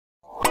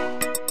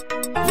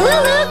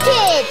LooLoo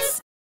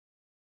Kids!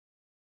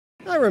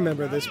 I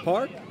remember this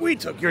park. We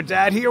took your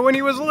dad here when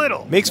he was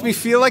little. Makes me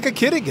feel like a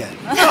kid again.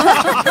 Oh,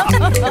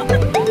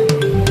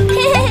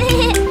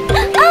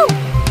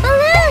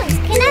 balloons!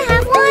 Can I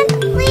have one,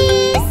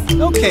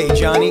 please? Okay,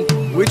 Johnny.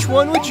 Which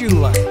one would you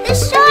like? The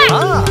shark!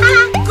 Ah,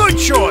 good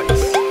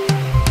choice!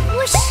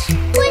 Whoosh,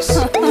 whoosh.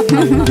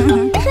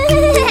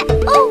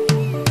 Oh!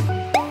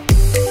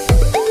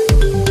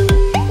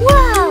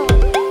 Whoa!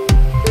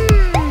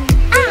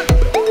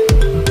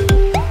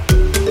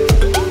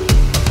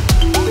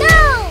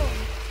 No!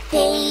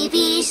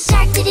 Baby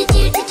shark,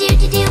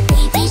 do-do-do-do-do-do-do.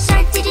 Baby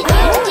shark,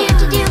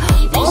 do-do-do-do-do-do.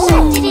 Baby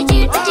shark,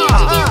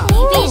 do-do-do-do-do-do.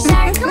 Baby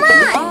shark, come on!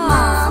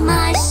 Mama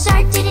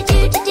shark,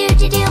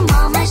 do-do-do-do-do-do.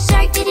 Mama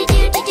shark,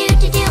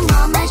 do-do-do-do-do-do.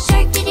 Mama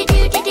shark,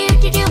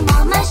 do-do-do-do-do-do.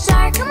 Mama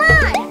shark, come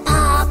on!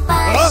 Papa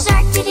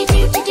shark,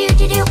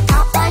 do-do-do-do-do-do.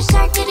 Papa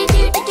shark,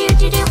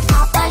 do-do-do-do-do-do.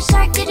 Papa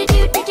shark,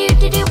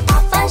 do-do-do-do-do-do.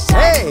 Papa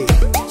shark. Hey!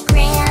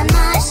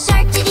 Grandma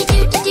shark,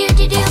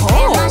 do-do-do-do-do-do.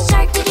 Grandma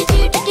shark,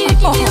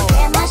 do-do-do-do-do-do.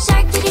 Grandma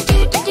shark,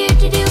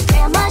 do-do-do-do-do-do.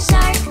 Grandma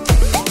shark.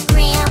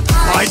 Grandpa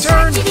My shark,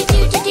 turn.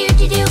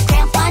 do-do-do-do-do-do.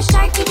 Grandpa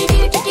shark,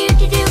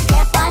 do-do-do-do-do-do.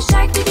 Grandpa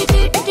shark,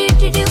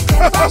 do-do-do-do-do-do.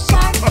 Grandpa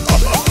shark.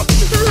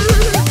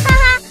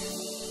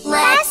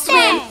 Let's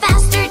swim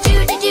faster,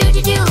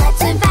 do-do-do-do-do. Let's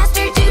swim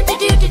faster,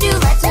 do-do-do-do-do.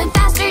 Let's swim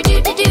faster,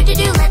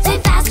 do-do-do-do-do. Let's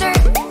swim faster.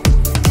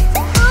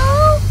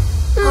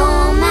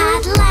 Home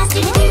at last,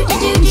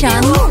 do-do-do-do-do.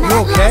 Johnny, Home you at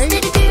okay? last,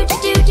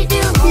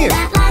 do-do-do-do-do. Here. Home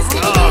at last,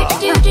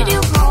 do-do-do-do-do.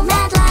 Home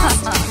at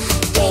last.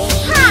 Baby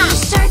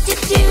shark,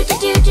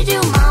 do-do-do-do-do.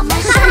 Mama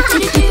shark,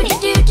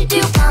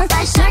 do-do-do-do-do. Papa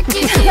shark,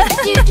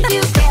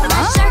 do-do-do-do-do.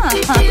 Grandma shark,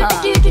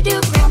 do-do-do-do-do.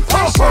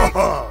 Grandpa shark.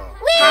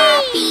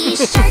 Happy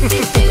shark,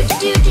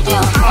 do-do-do-do-do.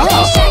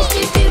 Happy sharks,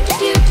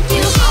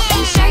 do-do-do-do-do.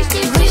 Happy sharks,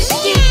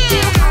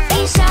 do-do-do-do-do.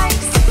 Happy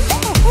sharks.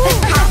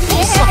 Happy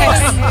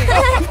sharks.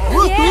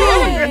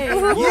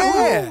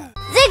 Yeah!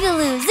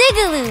 Zigaloo,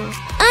 Zigaloo.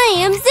 I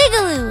am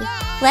Zigaloo.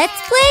 Let's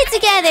play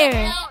together.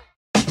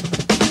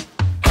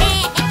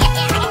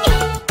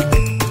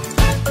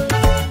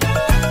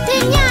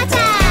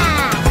 Pinata.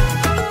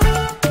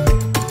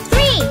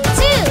 3,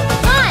 2,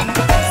 1.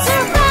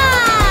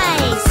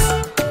 Surprise!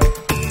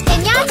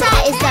 Pinata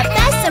is the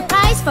best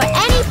surprise for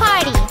any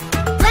party.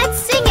 Let's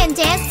sing and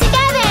dance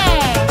together.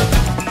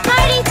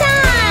 Party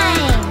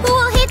time! Who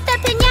will hit the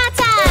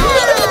pinata?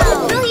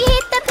 Will he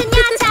hit the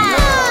pinata?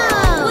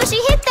 Will she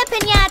hit the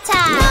pinata?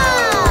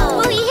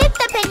 Will he hit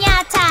the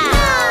pinata?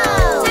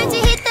 Time to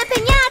hit the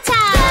pinata.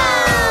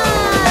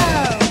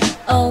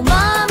 Oh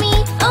mommy,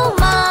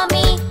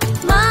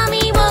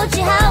 mommy, won't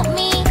you help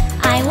me?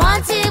 I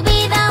want to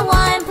be the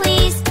one,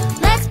 please.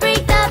 Let's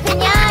break the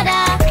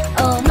pinata.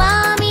 Oh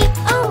mommy,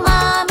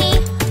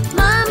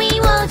 mommy,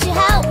 won't you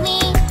help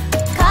me?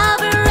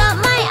 Cover up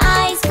my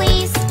eyes,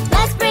 please.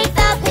 Let's break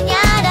the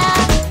pinata.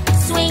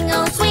 Swing,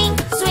 oh swing,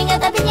 swing at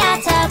the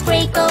pinata.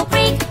 Break, oh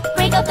break,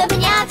 break up the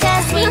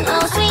pinata. Swing,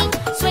 oh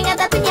swing at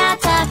the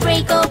pinata.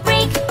 Break, oh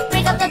break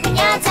up the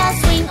pinata.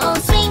 Swing, oh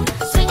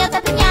swing at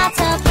the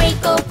pinata. Break,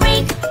 oh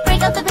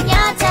break up the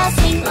pinata.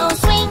 Swing, oh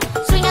swing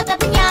at the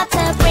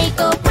pinata. Break,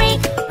 oh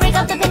break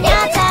up the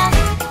pinata.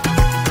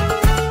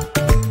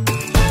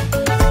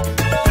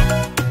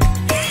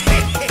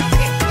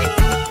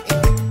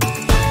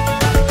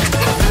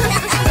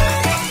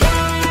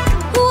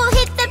 Who will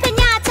hit the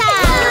pinata?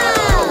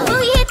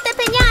 Will he hit the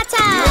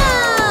pinata?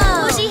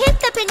 Will she hit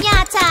the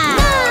pinata?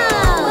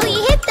 Will he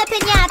hit the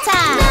pinata?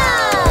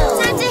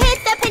 Time to hit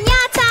the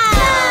pinata.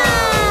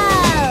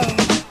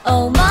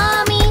 Oh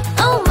mommy,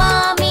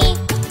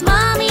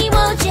 mommy,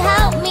 won't you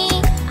help me?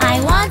 I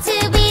want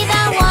to be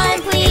the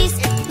one, please.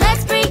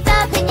 Let's break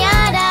the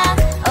pinata.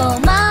 Oh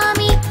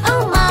mommy,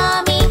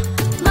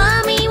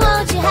 mommy,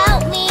 won't you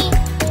help me?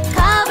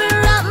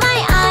 Cover up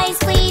my eyes,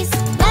 please.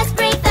 Let's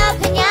break the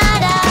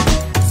pinata.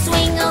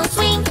 Swing, oh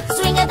swing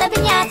at the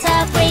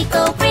pinata. Break,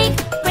 oh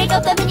break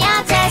up the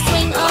pinata.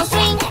 Swing, oh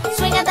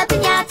swing at the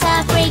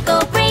pinata. Break,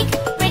 oh break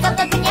up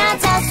the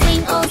pinata.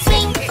 Swing, oh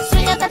swing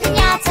at the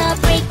pinata.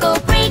 Break, oh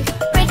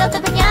break up the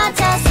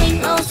pinata.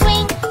 Swing, oh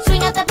swing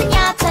at the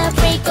pinata.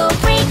 Break, oh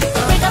break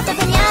up the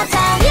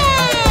pinata.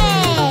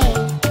 Yay!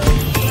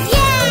 Yay!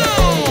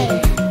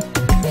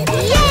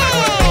 Yay!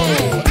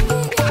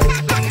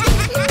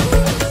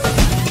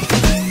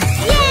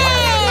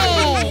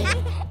 Yay!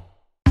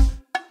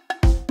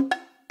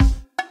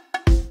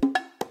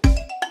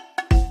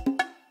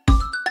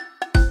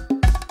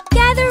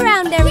 Gather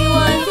round,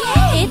 everyone.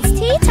 It's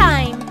tea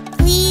time.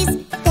 Please,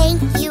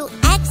 thank you,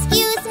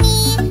 excuse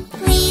me.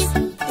 Please,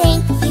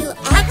 thank you,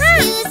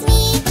 excuse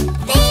me.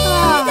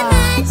 They're the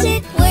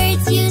magic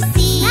words you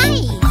see.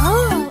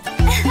 Oh.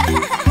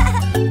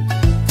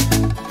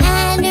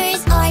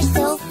 Manners are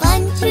so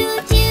fun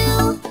to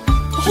do.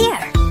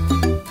 Here.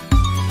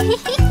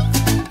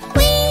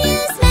 We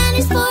use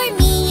manners for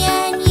me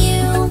and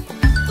you.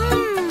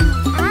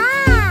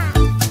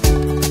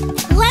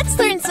 Let's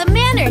learn some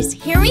manners.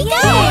 Here we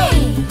go.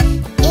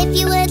 If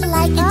you would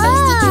like a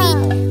tasty treat,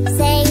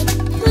 say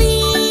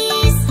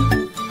please,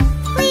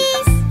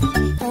 please.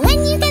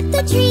 When you get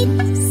the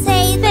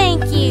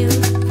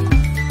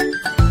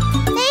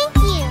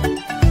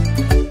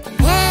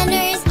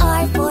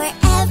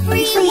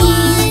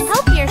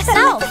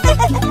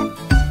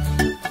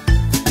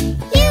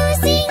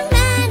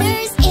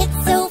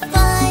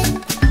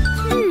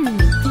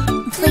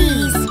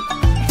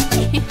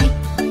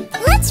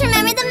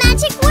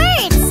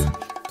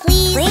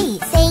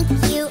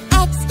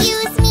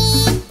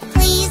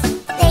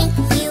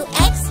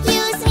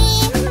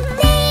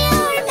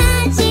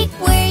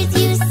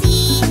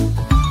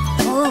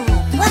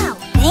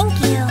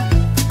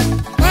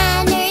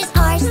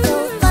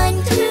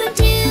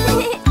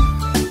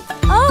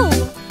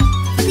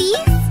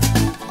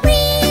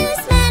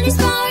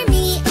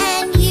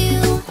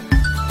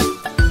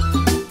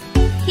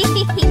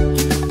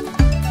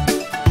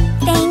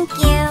Thank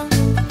you.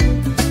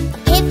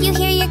 If you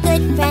hear your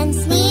good friend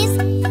sneeze,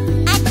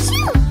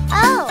 achoo!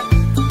 Oh.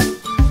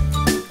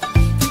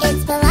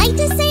 It's polite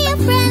to say a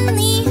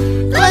friendly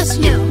Bless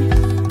you.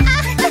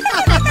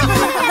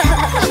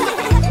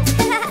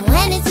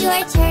 when it's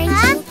your turn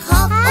to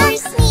cough or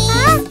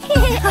sneeze.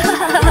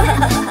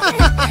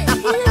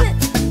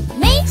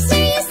 Make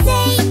sure you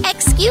say,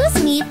 excuse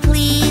me,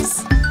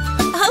 please.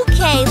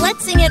 Okay,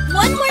 let's sing it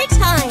one more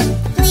time.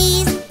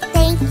 Please,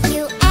 thank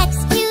you,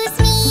 excuse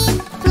me.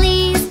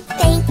 Please,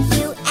 thank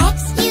you,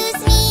 excuse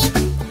me.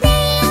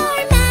 They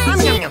are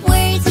magic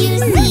words you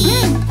see.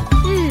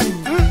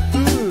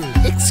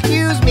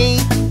 Excuse me.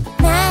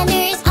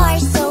 Manners are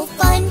so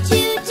fun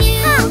to do.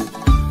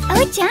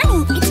 Oh, Johnny,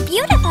 it's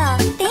beautiful.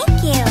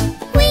 Thank you.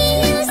 We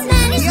use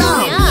manners for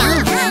me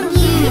and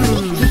you.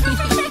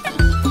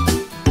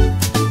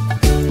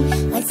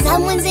 When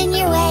someone's in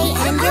your way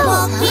and you're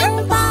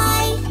walking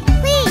by,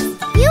 please,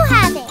 you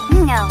have it.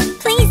 No,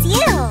 please,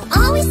 you.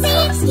 Always say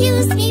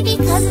excuse me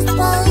because it's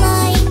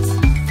polite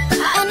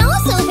and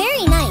also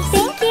very nice.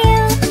 Thank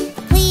you.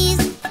 Please,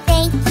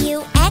 thank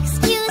you,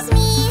 excuse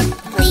me.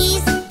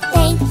 Please,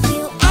 thank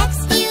you,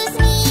 excuse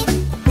me.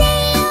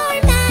 They are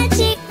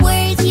magic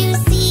words you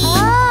see.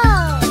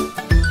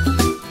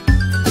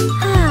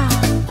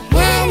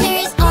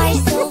 Manners are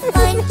so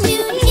fun to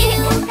do.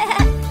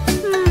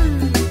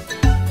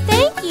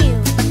 Thank you.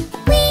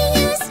 We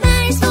use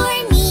manners for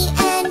me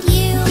and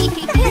you.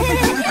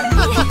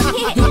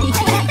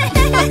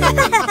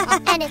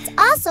 And it's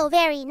also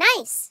very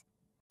nice.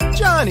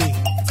 Johnny!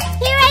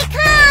 Here I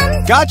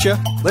come. Gotcha.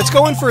 Let's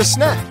go in for a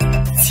snack.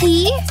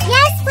 Tea?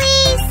 Yes,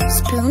 please.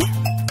 Spoon?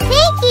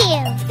 Thank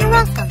you. You're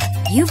welcome.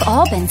 You've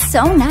all been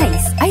so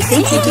nice. I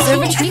think you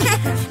deserve a treat.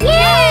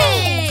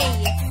 Yay!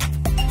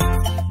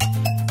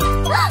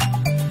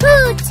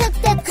 Who took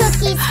the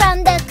cookies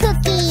from the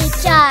cookie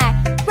jar?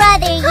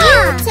 Brother, you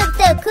took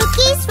the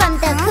cookies from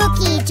the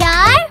cookie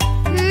jar?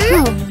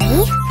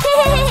 Me?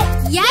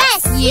 Yes,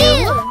 you.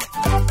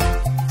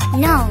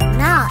 No,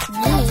 not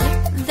me.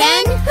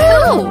 Then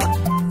who?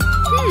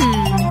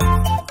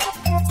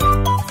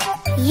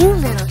 You,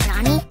 little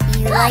Johnny.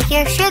 You like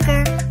your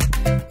sugar.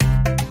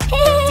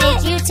 Did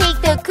you take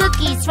the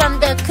cookies from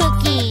the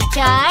cookie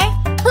jar?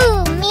 Who,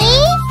 me?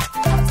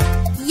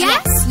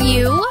 Yes,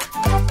 you.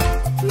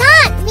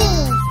 Not me.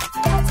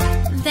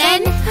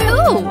 Then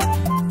who?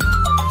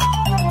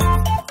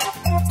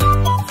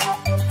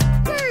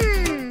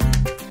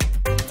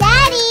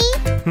 Daddy,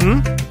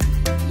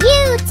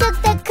 you took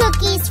the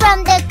cookies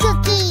from the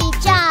cookie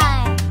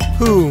jar.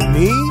 Who,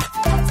 me?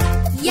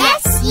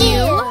 Yes,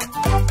 you.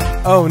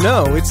 Oh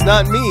no, it's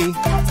not me.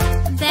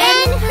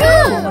 Then who?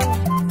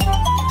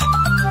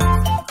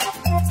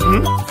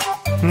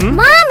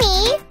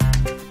 Mommy?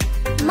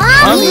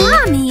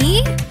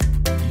 Mommy?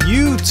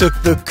 You took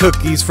the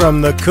cookies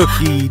from the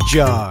cookie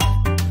jar.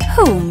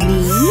 Who,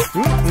 me?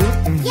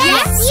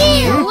 Yes,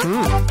 you.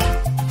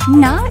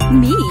 Not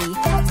me.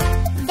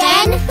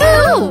 Then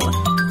who?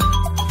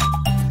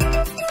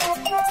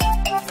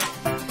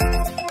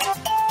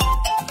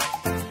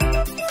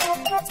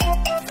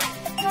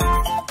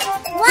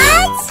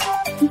 What?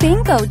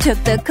 Bingo took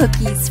the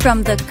cookies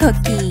from the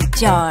cookie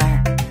jar.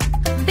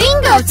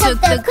 Bingo took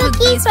the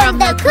cookies from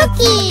the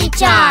cookie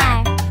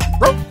jar.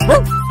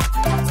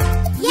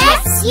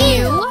 Yes,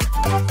 you.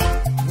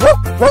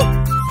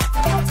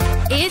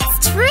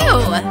 It's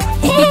true.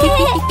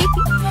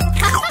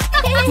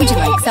 Would you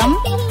like some?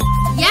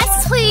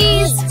 Yes,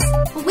 please.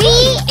 We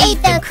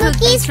ate the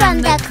cookies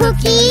from the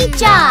cookie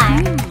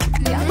jar.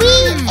 We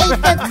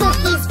ate the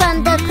cookies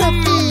from the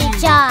cookie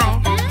jar.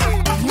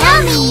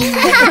 Yummy!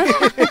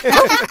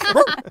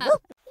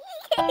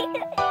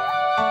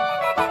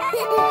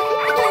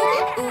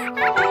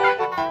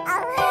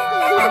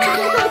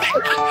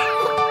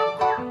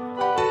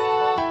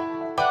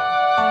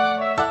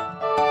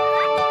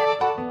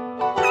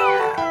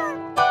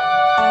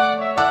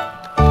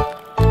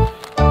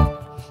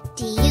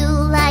 Do you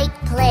like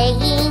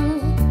playing?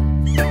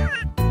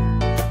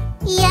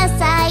 Yes,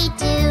 I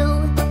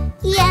do.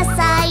 Yes,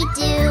 I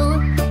do.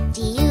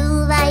 Do you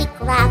like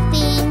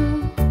laughing?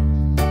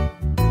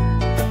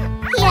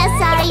 Yes,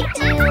 I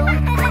do.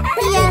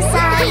 Yes,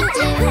 I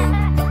do.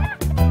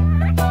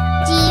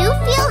 Do you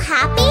feel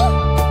happy?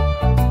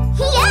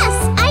 Yes,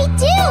 I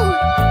do.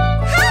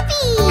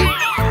 Happy!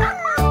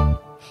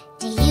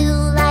 Do you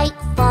like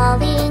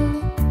falling?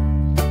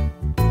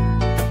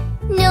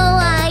 No,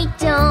 I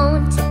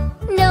don't.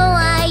 No,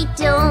 I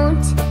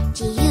don't.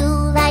 Do you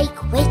like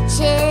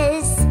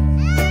witches?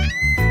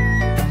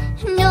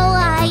 No,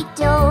 I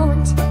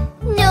don't.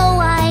 No,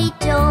 I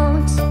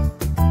don't.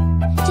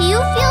 Do you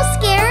feel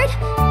scared?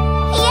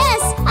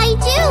 Yes, I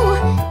do.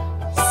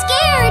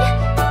 Scared.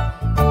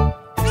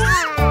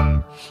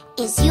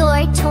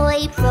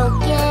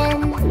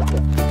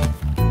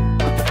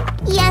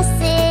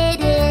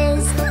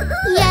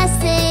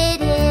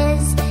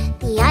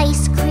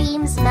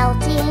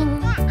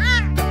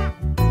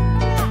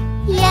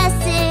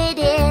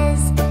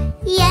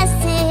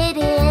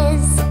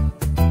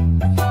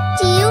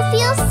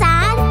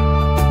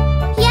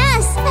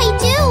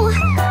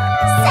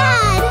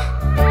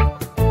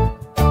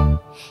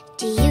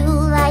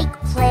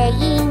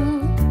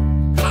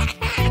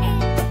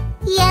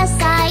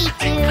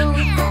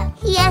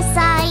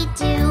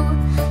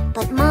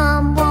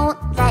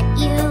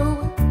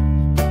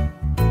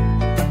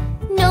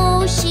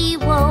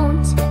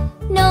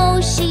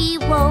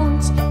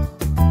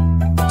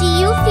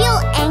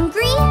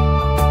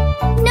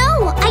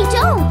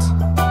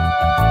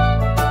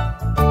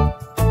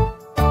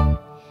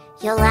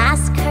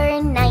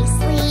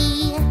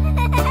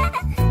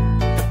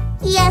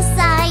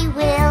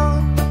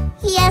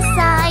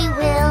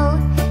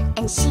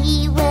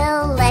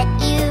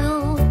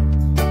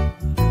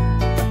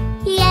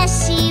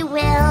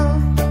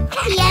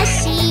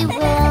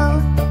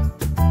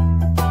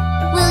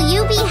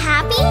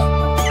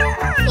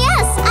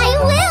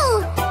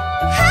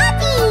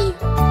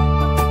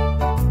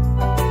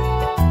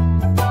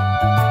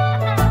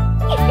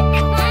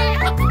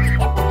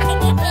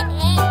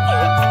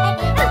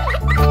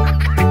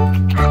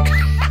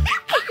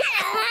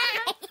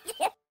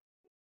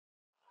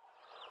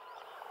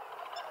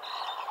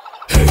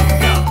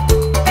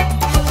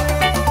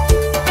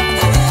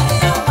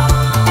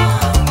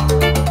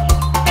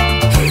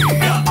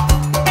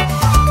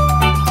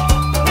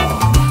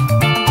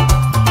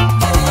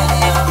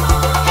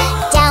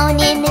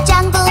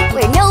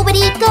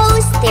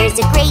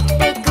 great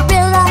big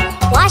gorilla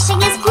washing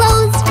his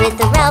clothes with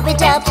a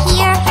rub-a-dub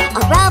here,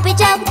 a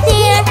rub-a-dub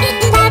there.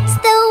 That's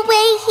the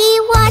way he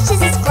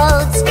washes his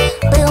clothes.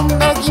 Boom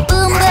boogie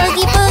boogie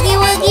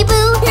woogie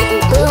boo.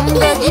 Boom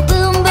boogie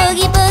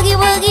boogie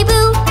woogie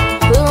boo.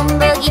 Boom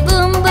boogie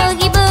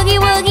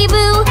woogie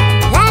boo.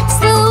 That's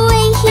the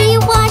way he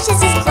washes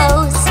his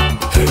clothes.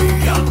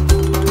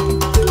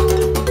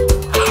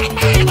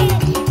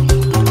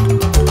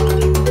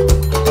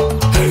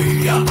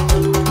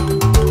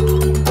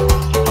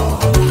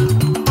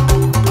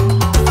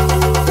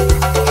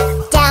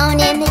 Down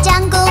in the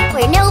jungle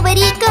where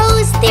nobody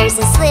goes, there's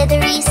a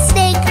slithery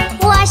snake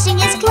washing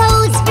his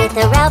clothes with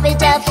a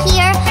rub-a-dub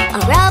here, a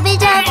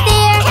rub-a-dub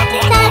there.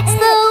 That's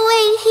the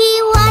way he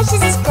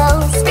washes his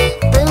clothes.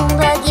 Boom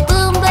boogie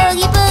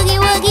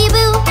woogie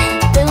boo.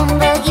 Boom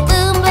boogie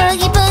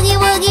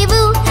woogie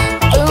boo.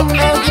 Boom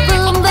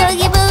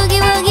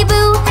boogie woogie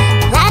boo.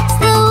 That's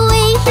the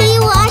way he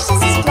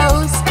washes his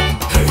clothes.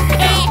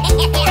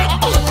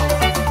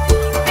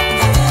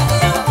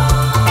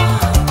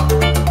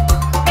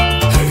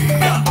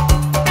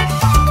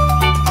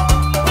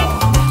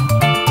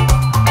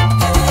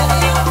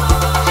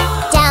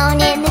 Down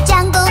in the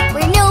jungle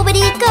where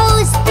nobody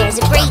goes, there's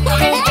a great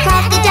big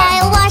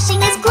crocodile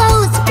washing his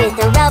clothes with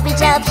a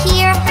rub-a-dub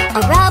here,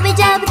 a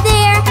rub-a-dub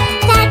there.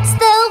 That's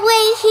the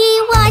way he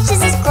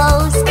washes his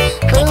clothes.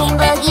 Boom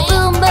boogie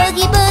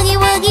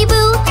woogie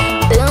boo.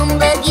 Boom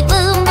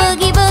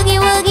boogie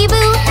woogie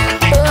boo.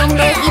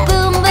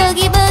 Boom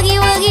boogie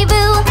woogie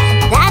boo.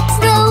 That's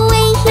the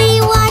way he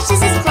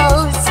washes his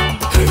clothes.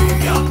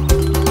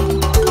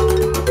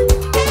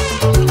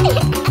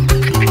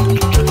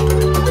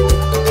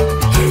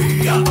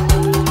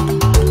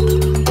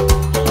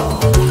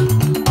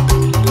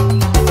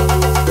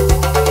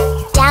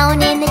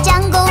 Down in the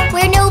jungle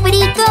where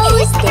nobody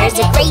goes, there's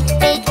a great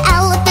big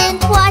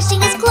elephant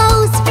washing his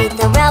clothes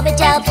with a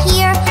rub-a-dub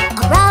here,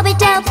 a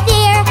rub-a-dub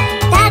there.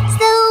 That's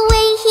the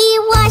way he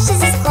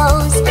washes his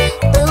clothes.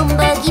 Boom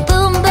boogie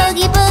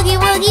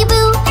woogie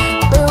boo.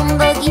 Boom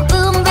boogie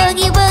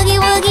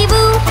woogie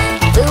boo.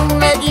 Boom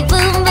boogie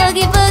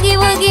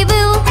woogie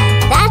boo.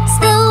 That's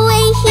the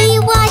way he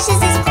washes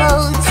his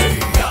clothes.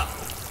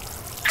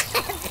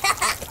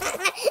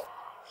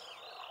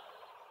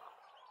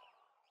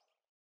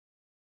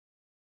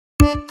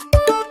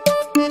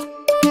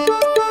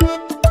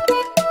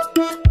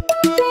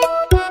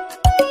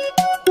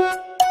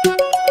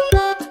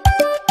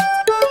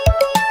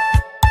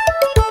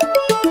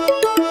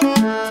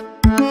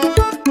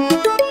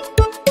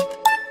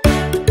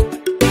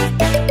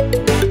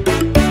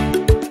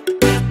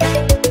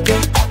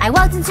 I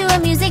walked into a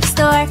music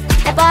store.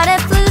 I bought a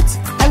flute,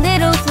 a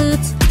little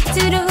flute.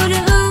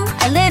 Toot-a-oot-a-oo,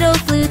 a little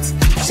flute.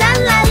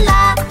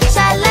 Sha-la-la,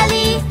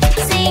 sha-la-lee.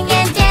 Sing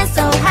and dance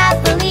so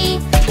happily.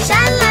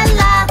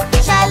 Sha-la-la,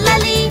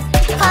 sha-la-lee.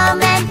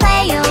 Come and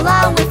play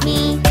along with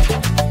me.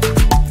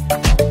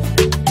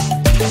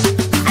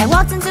 I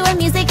walked into a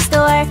music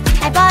store.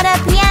 I bought a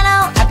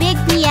piano, a big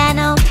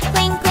piano.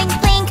 Clink, clink,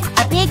 clink,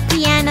 a big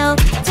piano.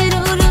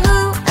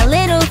 Toot-a-oot-a-oo, a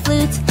little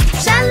flute.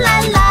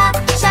 Sha-la-la,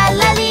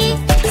 sha-la-lee.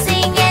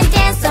 Sing and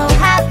dance so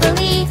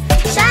happily.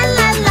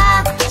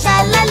 Sha-la-la,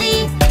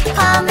 sha-la-lee.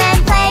 Come and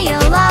play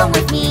along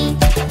with me.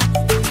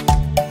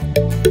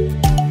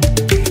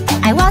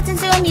 I walked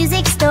into a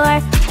music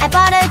store. I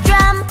bought a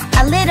drum,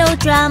 a little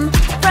drum.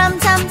 From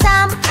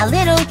tum-tum, a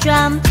little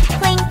drum.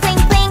 Clink,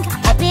 clink, clink,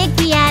 a big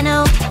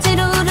piano.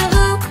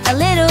 Toot-a-oot-a-oo, a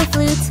little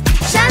flute.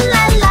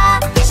 Sha-la-la,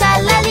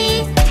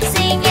 sha-la-lee.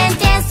 Sing and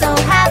dance so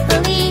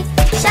happily.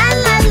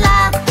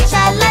 Sha-la-la,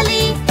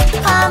 sha-la-lee.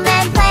 Come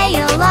and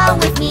play along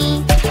with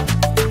me.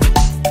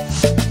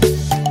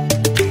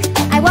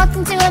 I walked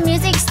into a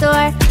music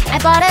store. I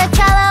bought a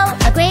cello,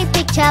 a great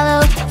big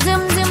cello.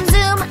 Zoom, zoom,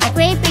 zoom, a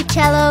great big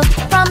cello.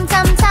 From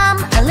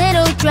tum-tum, a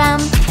little drum.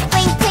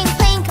 Clink, clink,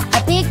 clink,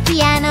 a big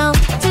piano.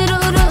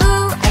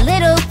 Toot-a-oot-a-oo, a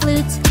little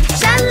flute.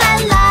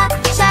 Sha-la-la,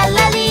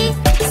 sha-la-lee.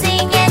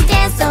 Sing and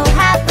dance so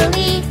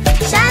happily.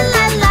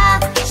 Sha-la-la,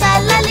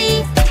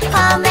 sha-la-lee.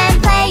 Come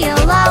and play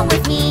along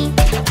with me.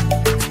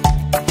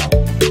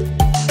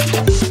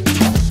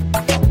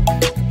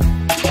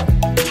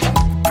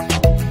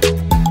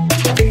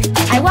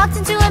 I walked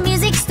into a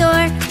music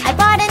store. I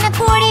bought an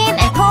accordion,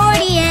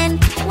 accordion.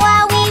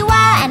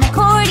 Wah-wee-wah, an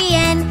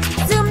accordion.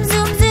 Zoom,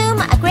 zoom, zoom,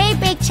 a great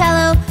big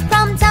cello.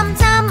 From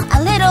tum-tum, a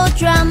little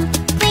drum.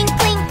 Clink,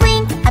 clink,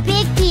 clink, a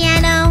big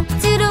piano.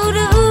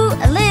 Toot-a-oot-a-oo,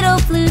 a little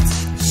flute.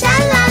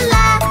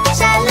 Sha-la-la,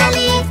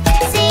 sha-la-lee.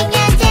 Sing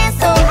and dance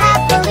so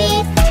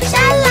happily.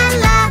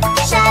 Sha-la-la,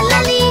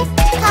 sha-la-lee.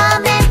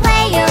 Come and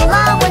play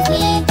along with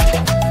me.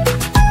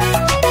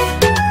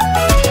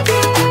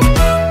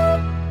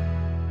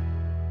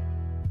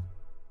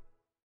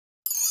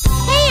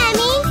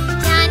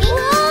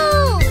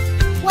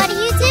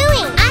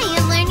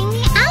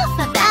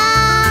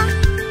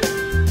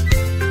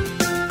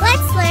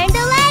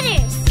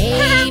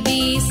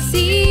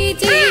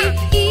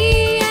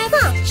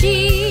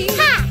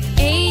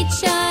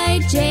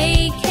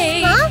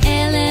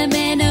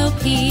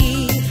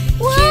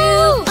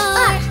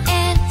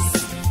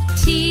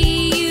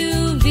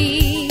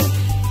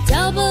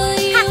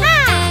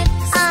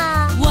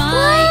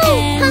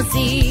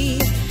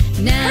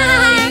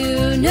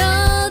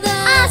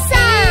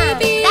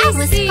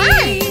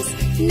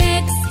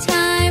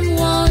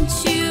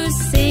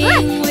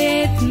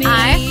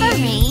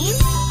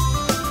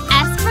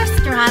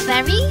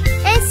 ferry?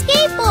 A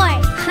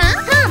skateboard. Huh?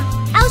 Come,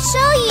 I'll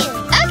show you.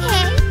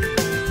 Okay.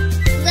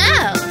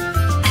 Whoa.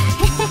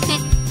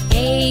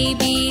 A,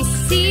 B,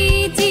 C,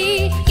 D,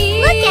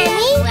 E, Look at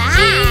me.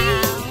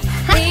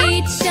 Wow.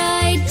 H,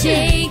 I, J,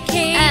 K,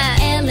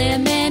 L,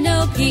 M, N, O,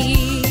 P,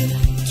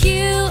 Q,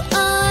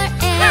 R,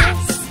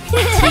 S,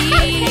 T,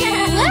 U,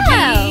 V,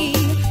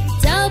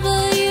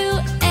 W,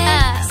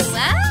 X,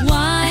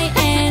 Y,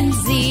 and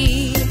Z.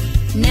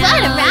 Now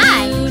What a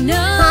ride. you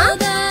know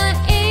the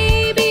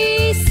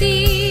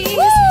ABCs.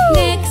 Woo.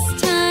 Next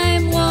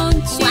time,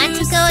 won't you Want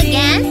to go sing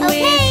again? with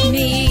Okay.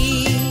 me?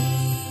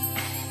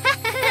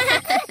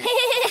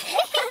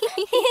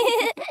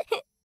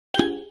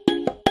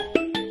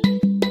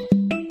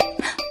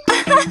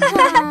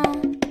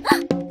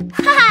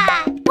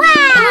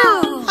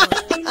 Wow!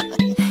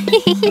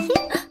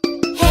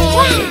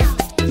 Hey,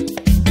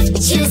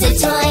 choose a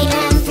toy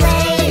and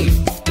play.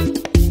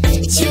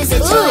 Choose a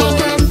toy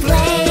and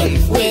play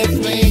with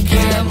me.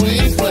 Can we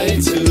play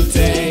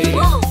today?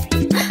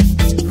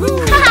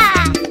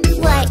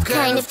 What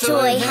kind of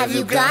toy have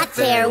you got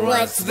there?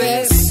 What's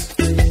this?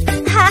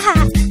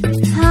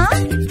 Huh?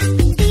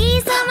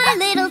 These are my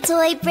little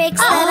toy bricks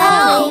that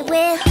I play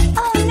with.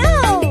 Oh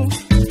no!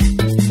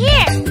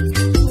 Here!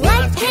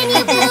 What can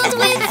you build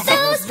with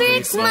those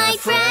bricks, my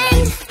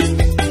friend?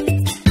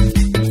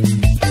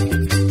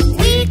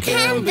 We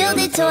can build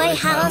a toy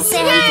house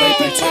and play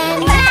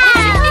pretend.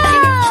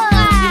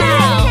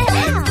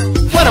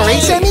 Wanna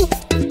race, Emmy?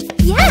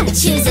 Yeah!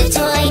 Choose a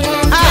toy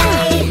and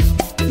play.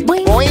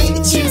 Boing.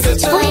 Choose a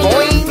toy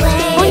and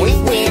play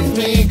with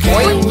me.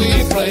 Can we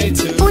play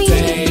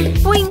today?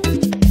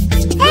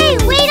 Hey,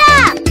 wait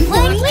up!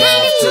 What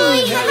kind of toy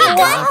have you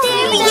got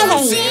there? Yeah.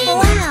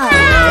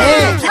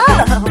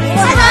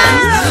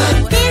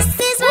 This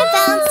is my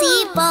bouncy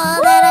ball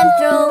that I'm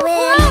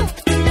throwing.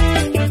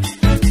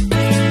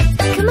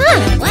 Come on,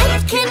 what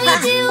can we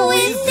do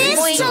with this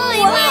toy,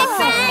 my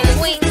friend?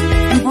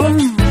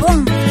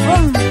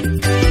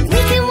 We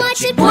can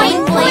watch it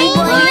boing, boing,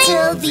 boing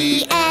till the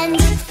end.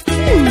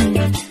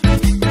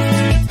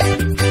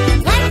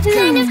 What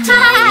kind of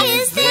toy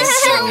is this?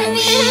 Show me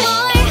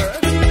more.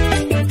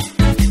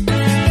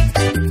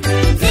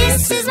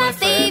 This is my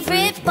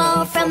favorite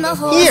ball from the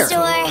whole Here.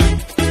 store.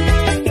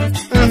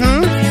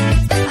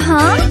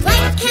 Huh?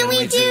 What can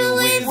we do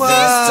with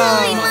this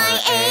toy, my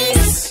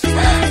ace?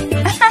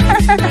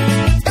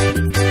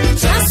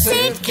 Just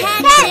say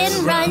catch and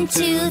run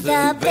to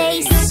the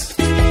base.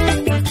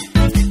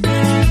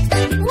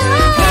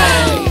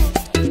 Hey,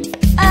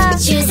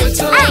 choose a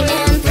toy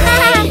and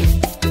play.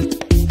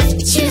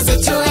 Choose a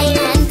toy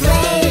and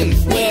play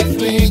with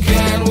me.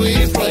 Can we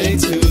play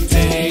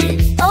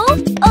today? Oh,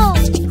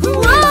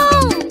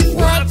 whoa!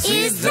 What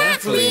is that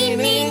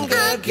leaning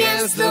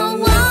against the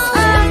wall?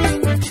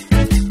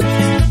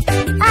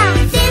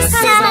 This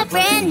is my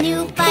brand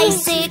new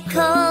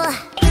bicycle.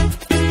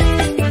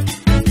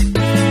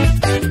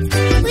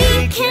 We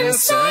can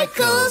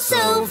cycle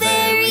so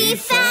very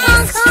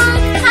fast.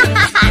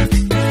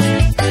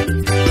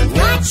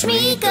 Watch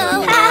me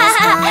go as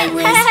I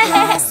whiz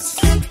past.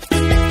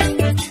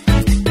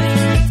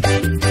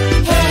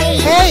 Hey,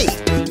 Hey.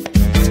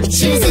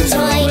 choose a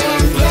toy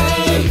and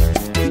play.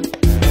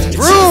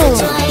 Vroom.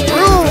 Choose a toy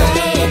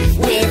and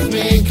play with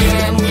me.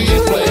 Can we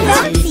play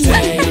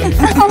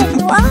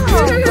today?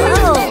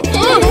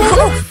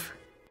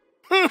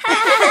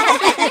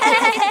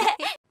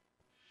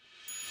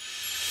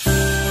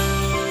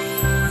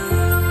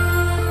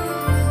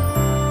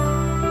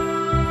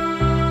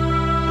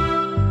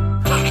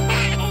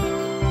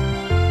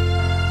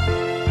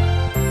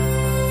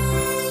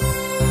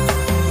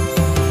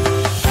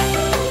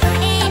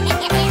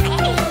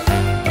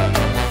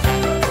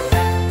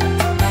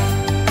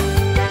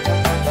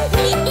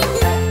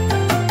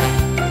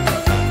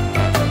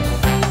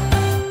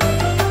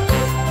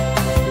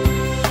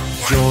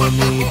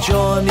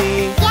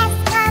 Johnny, Yes,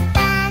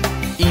 Papa.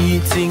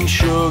 eating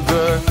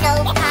sugar,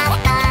 No,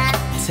 Papa.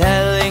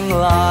 telling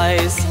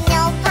lies.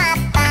 No,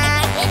 Papa.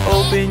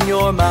 Open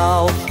your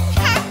mouth.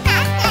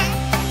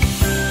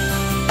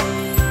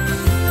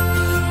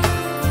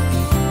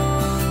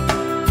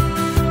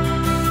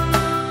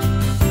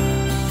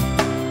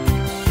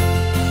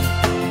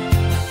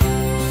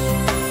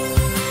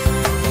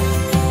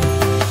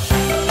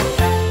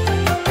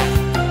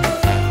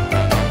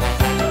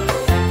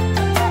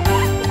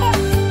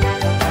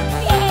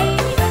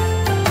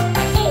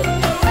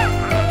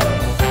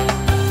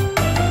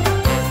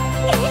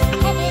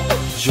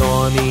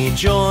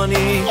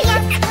 Johnny,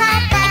 Yes,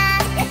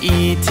 Papa.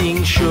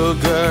 eating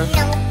sugar,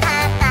 No,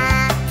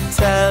 Papa.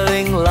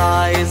 telling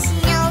lies.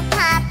 No,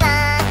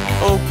 Papa.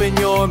 Open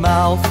your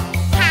mouth.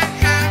 Ha,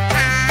 ha,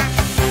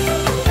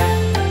 ha.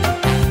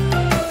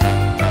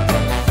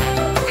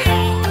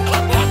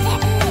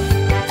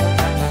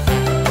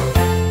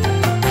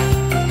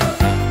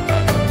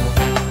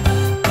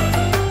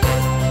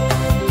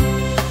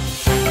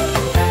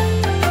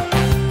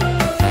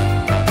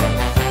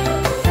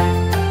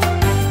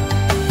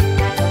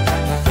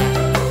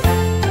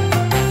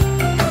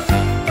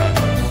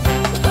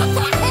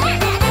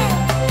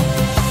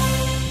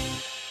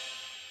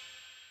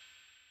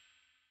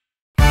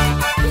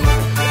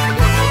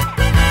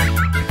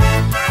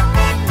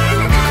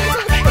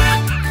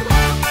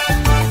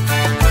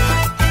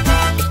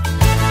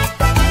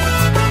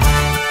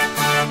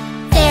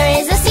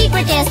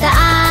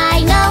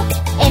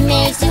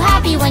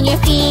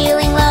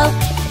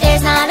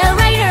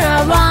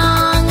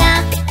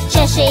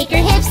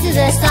 to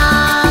the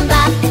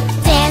samba.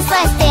 Dance,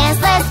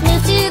 let's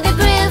move to the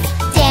groove.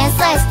 Dance,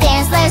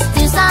 let's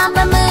do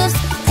samba moves.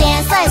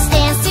 Dance,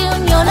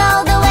 soon you'll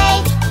know the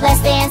way.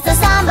 Let's dance the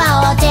samba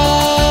all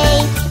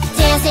day.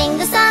 Dancing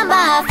the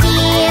samba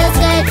feels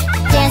good.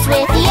 Dance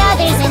with the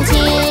others in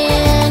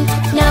tune.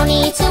 No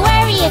need to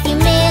worry if you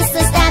miss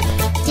a step.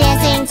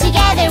 Dancing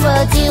together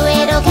we'll do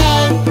it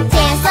okay.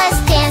 Dance,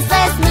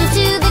 let's move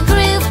to the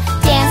groove.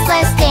 Dance,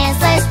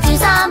 let's do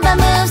samba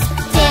moves.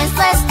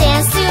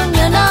 Dance, soon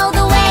you'll know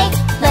the way.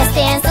 Let's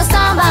dance the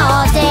samba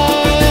all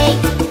day.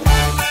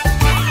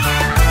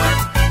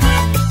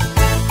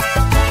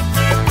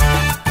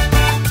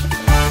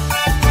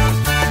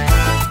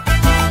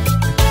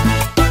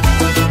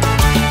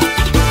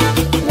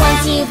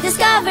 Once you've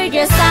discovered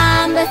your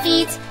samba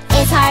feet,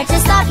 it's hard to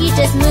stop, you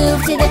just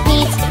move to the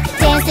beat.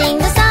 Dancing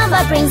the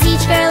samba brings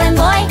each girl and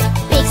boy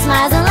big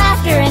smiles and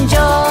laughter and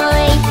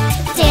joy.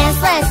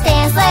 Dance,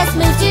 let's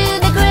move to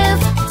the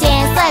groove.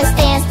 Dance, let's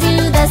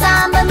do the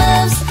samba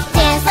moves.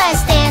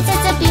 Dance,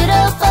 it's a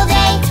beautiful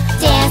day.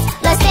 Dance,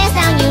 let's dance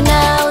now, you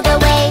know the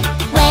way.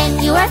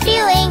 When you are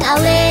feeling a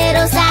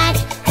little sad,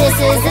 this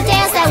is a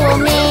dance that will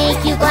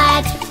make you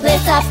glad.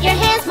 Lift up your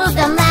hands, move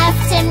them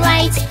left and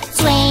right.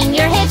 Swing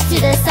your hips to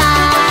the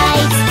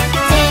sides.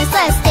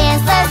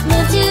 Dance, let's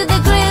move to the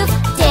groove.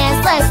 Dance,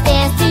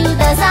 do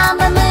the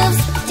samba moves.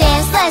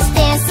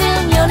 Dance,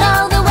 soon you'll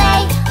know the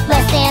way.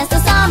 Let's dance the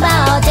samba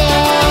all day.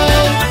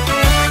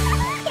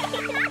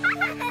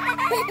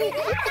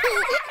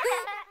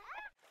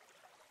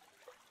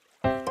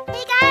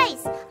 Hey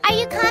guys, are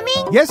you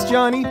coming? Yes,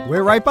 Johnny,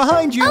 we're right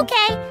behind you.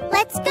 Okay,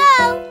 let's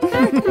go.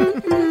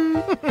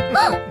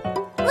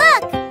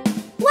 Look!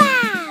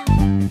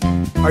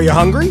 Wow! Are you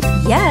hungry?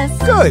 Yes,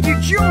 Good.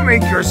 Did you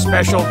make your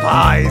special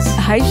pies?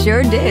 I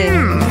sure did.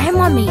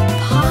 Grandma made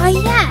pie?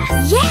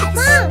 Yes!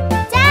 Mom,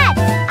 Dad,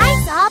 I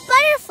saw a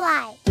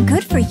butterfly.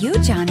 Good for you,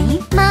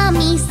 Johnny.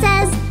 Mommy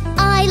says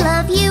I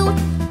love you,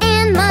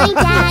 and my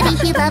daddy,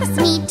 he loves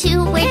me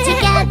too. We're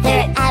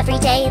together every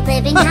day,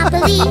 living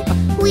happily.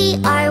 We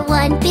are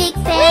one big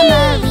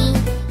family.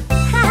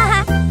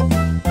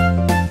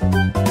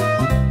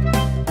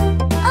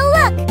 Oh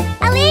look,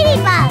 a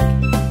ladybug.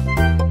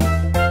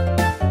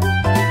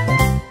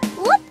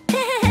 Whoop.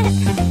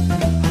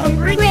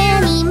 Hungry?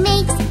 Granny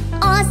makes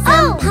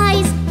awesome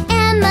pies,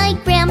 and my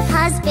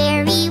grandpa's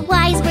very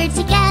wise. We're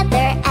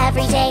together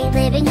every day,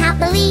 living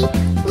happily.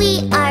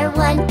 We are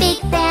one big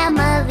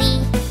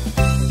family.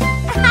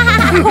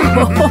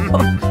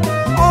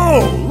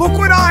 Oh, look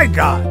what I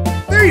got.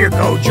 There you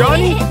go,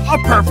 Johnny. A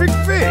perfect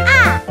fit.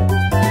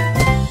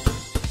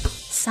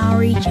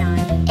 Sorry,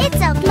 Johnny. It's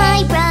okay.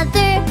 My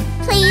brother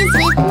plays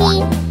with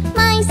me.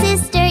 My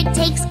sister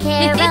takes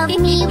care of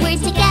me. We're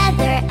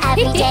together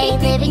every day,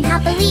 living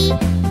happily.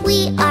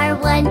 We are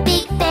one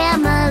big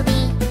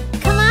family.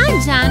 Come on,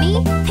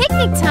 Johnny.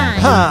 Picnic time.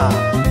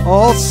 Ha!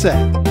 All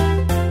set.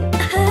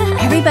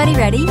 Everybody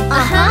ready?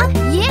 Uh-huh.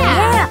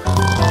 Yeah.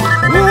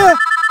 Yeah.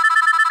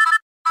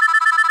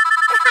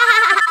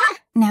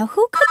 Now,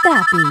 who could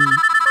that be?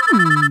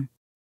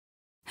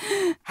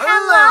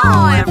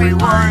 Hello,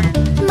 everyone.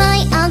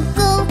 My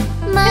uncle,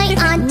 my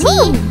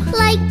auntie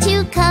like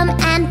to come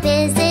and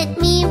visit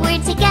me. We're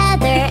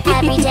together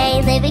every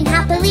day, living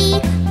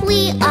happily.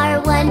 We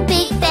are one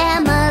big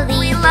family.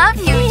 We love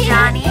you,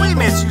 Johnny. We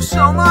miss you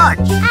so much.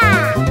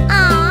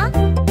 Aw.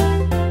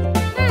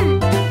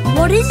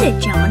 What is it,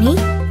 Johnny?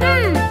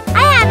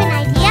 I have an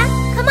idea.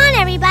 Come on,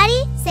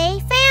 everybody. Say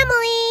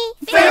family.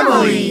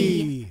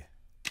 Family!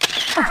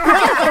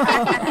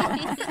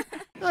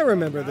 I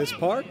remember this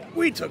park.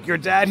 We took your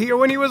dad here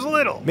when he was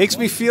little. Makes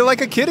me feel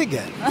like a kid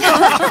again.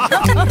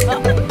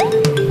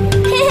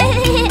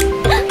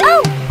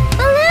 Oh,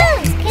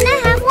 balloons. Can I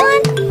have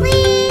one,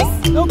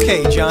 please?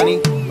 Okay, Johnny,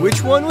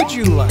 which one would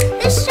you like?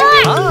 The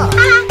shark. Ah.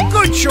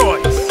 Good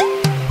choice.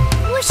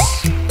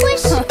 Whoosh,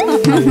 whoosh.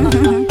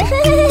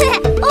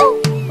 Oh.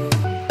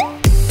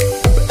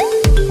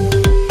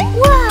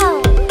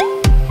 Whoa.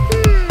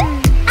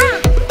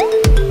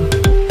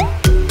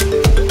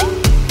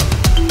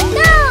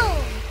 No.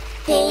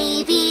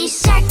 Baby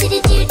shark, do do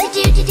do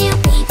do do do.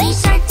 Baby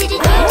shark, do do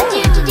do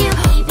do do do.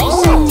 Baby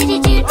shark, do do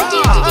do do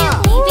do.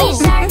 Baby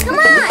shark, come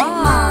on.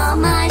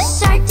 Mama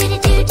shark, do do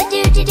do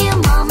do do do.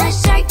 Mama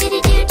shark, do do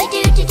do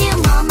do do do.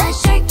 Mama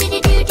shark, do do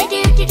do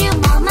do do do.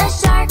 Mama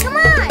shark, come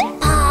on.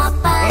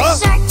 Papa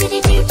shark, do do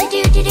do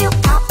do do do.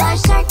 Papa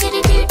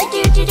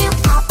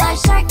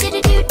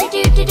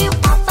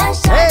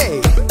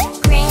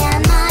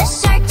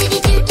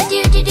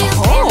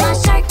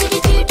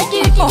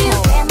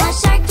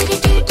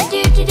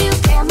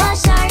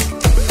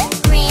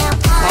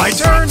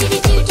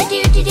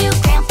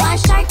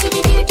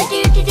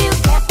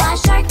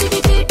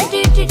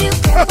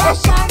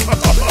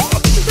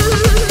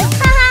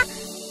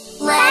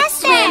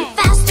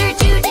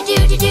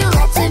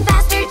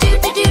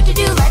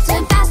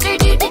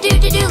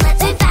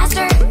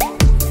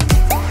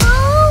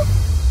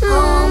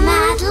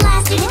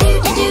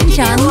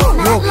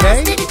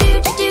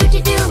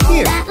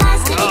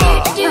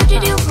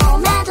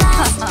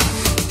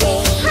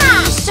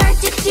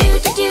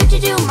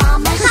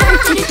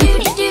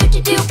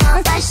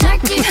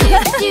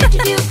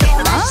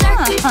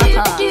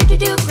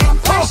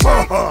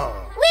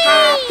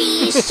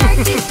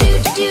sharks do do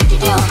do do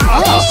do.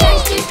 Hopping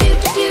sharks do do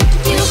do do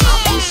do.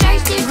 Hopping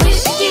sharks do do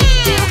do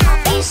do.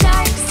 Hopping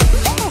sharks.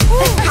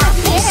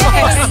 Hopping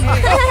sharks.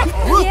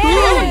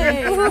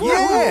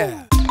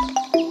 Yeah!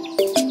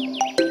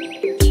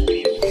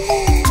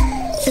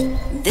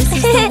 This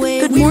is the way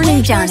Good we morning,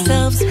 wake Johnny.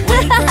 ourselves,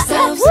 wake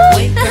ourselves,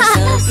 wake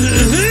ourselves. This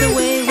is the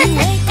way we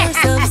wake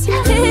ourselves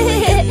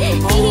early in the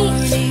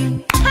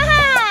morning.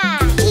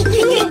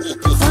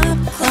 Clap,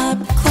 clap,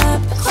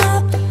 clap,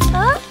 clap.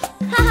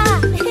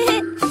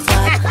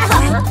 Clap,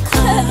 clap,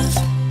 clap.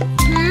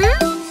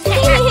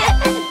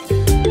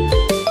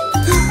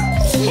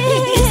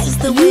 This is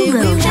the way we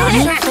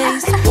wash our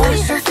face,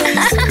 wash our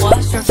face,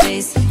 wash our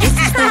face. This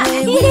is the way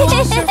we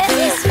wash our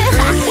face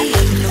early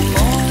in the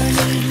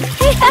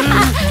morning.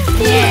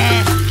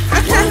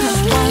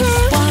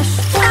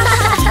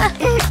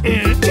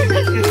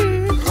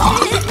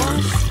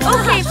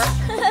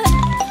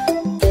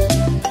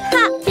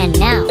 And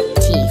now,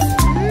 teeth.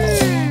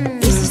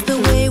 This is the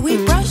way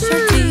we brush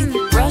our teeth,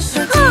 brush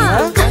our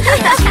teeth, brush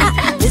our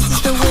teeth. This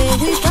is the way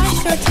we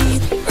brush our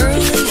teeth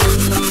early in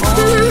the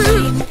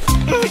morning.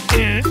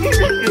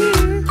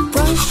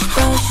 Brush,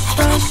 brush,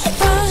 brush,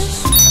 brush.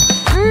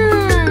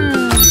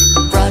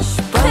 Brush,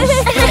 brush,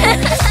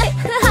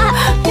 brush.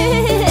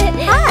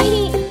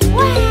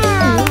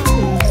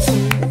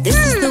 This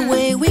is the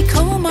way we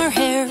comb our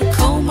hair,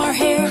 comb our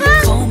hair,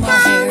 comb our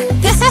hair.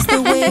 This is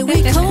the way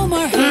we comb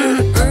our hair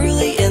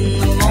early in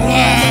the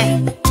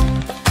morning.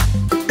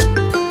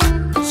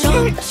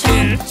 Chomp,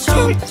 chomp,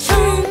 chomp,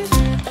 chomp.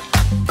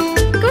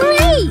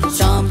 Great!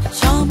 Chomp,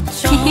 chomp,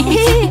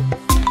 chomp.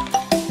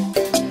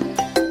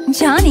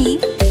 Johnny,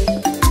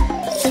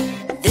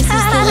 This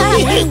is the way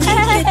we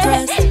get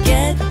dressed,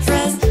 get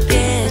dressed,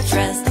 get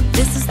dressed.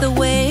 This is the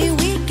way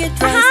we get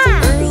dressed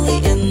early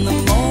in the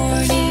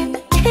morning.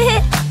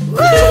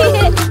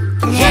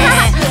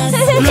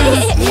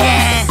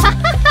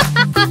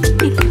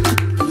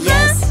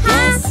 Yes,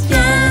 yes,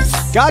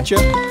 yes. Gotcha!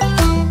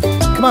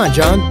 Come on,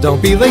 John,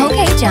 don't be late.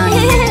 okay,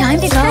 Johnny, time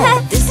to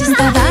go. This is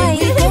the way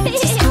we go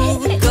to school,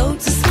 go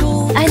to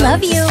school. I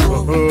love you.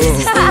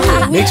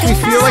 Makes me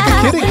feel like a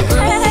kid again.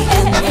 Early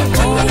in the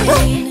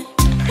morning.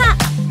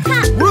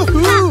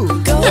 Woohoo!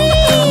 Go, go,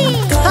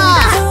 go.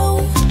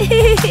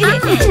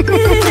 Go, go,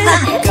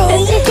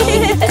 go.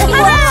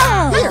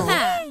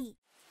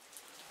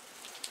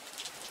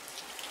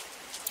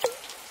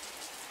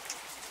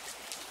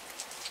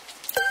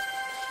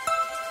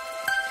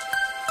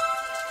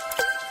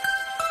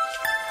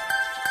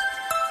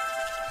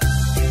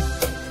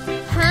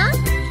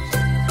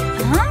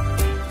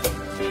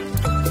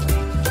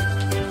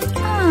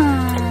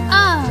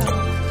 Huh?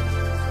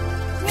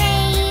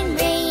 Rain,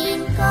 rain,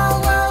 go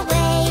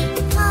away.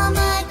 Come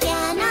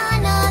again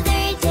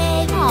another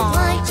day.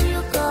 Want to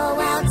go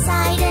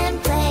outside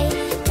and play.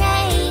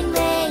 Rain,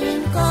 rain.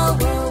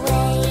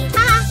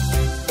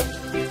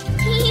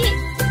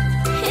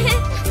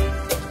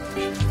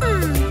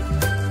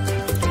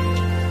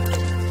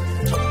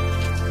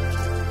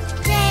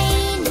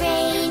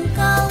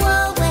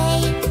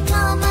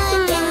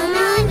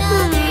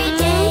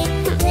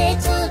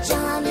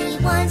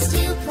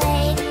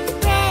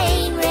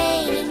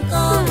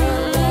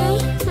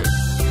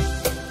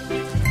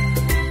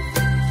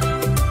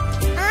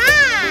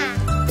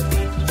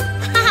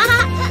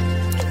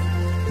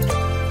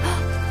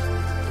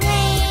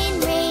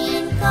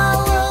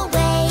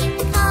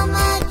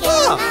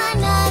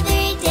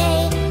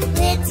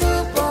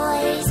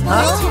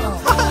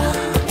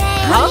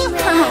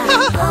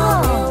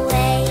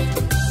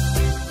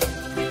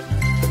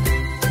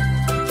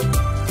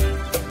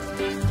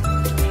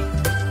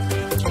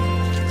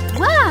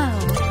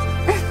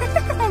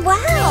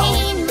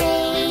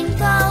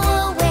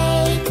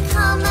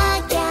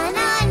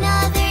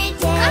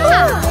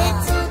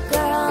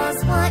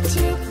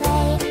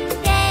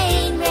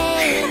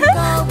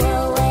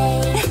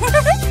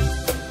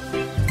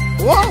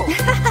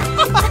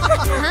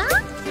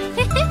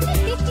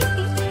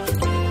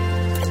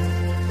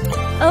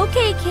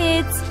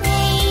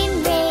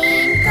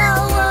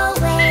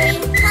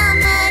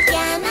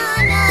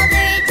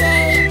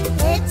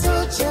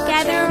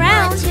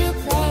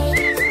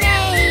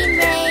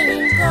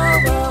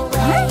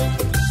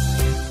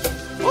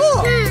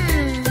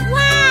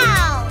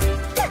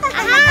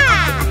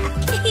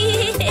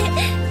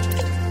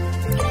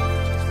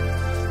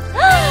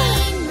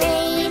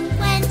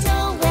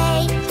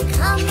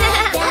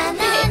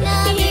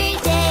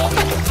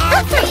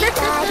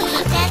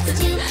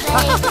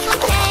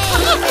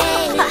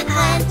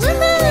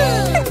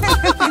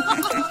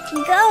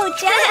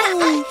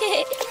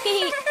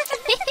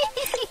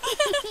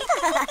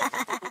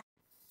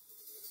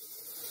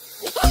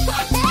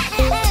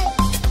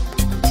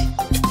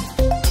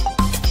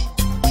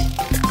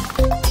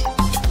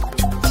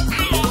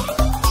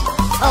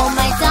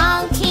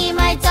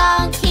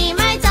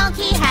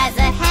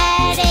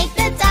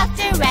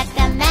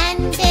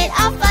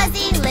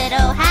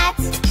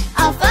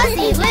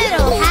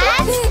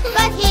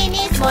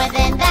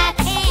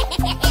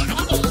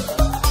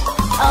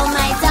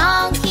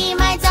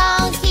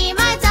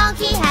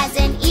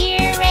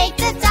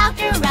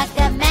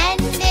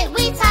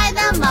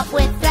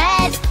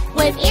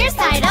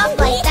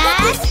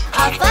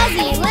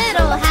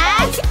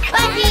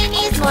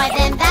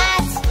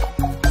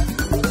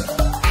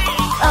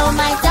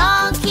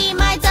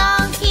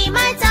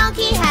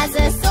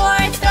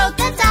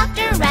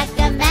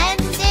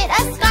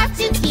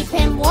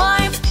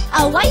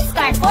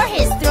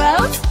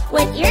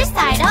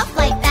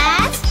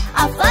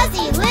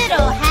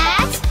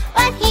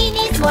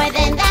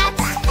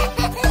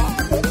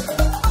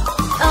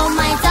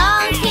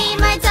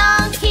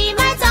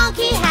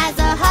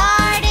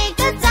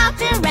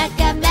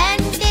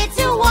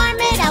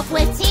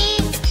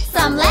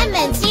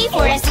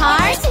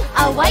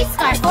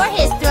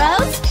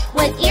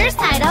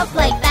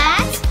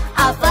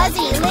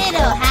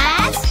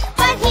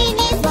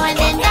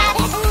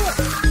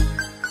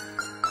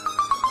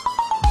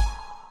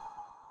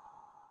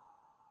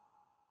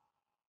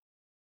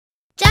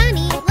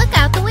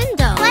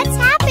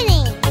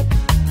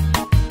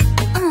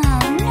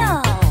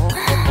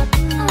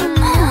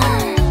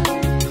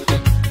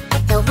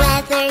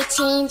 weather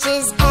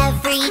changes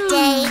every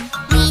day.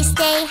 We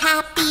stay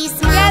happy,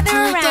 smile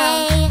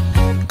today.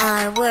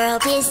 Our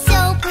world is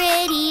so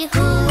pretty,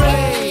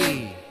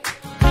 hooray!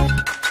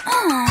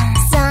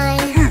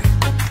 Sun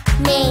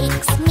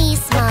makes me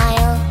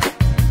smile.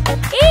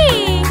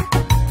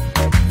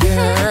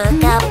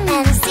 Look up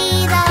and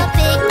see the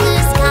big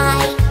blue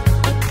sky.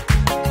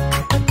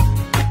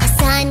 A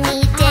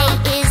sunny day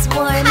is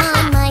warm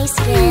on my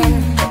skin.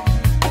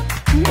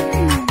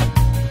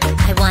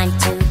 I want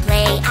to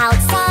play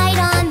outside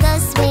on the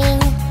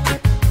swing.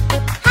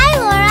 Hi,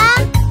 Laura.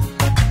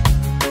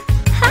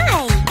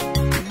 Hi.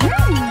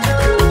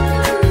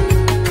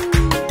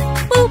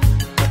 Boop.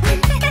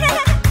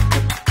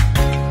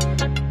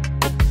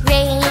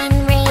 Rain,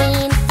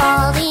 rain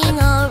falling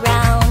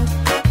around.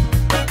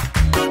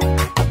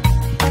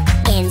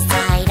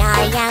 Inside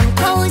I am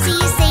cozy,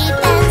 safe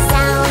and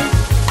sound.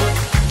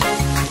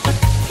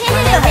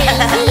 On a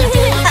rainy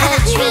day the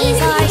trees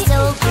are so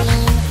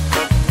green.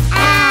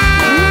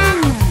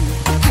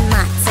 And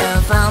lots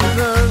of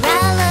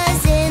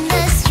umbrellas in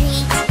the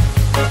street.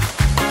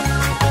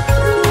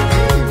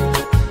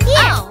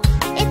 Here,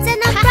 it's an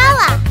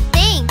umbrella.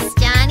 Thanks,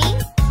 Johnny.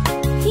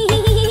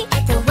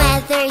 The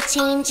weather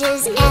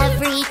changes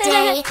every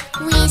day.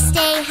 We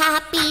stay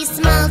happy,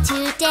 smile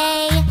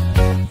today.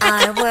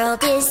 Our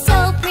world is so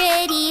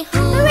pretty,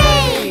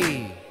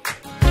 hooray!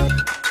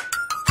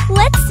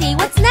 Let's see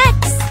what's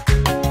next.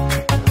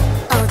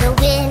 Oh, the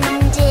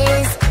wind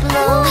is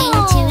blowing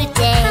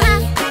today.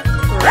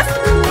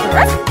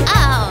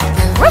 Oh.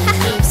 The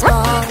leaves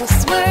all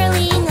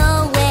swirling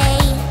away.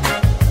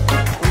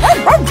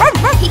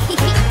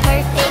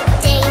 Perfect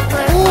day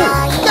for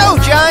flying. Go,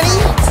 Johnny!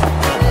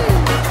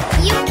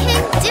 You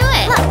can do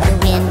it. The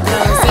wind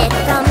blows it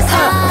from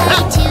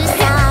side to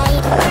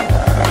side.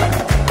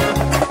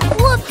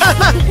 Whoop!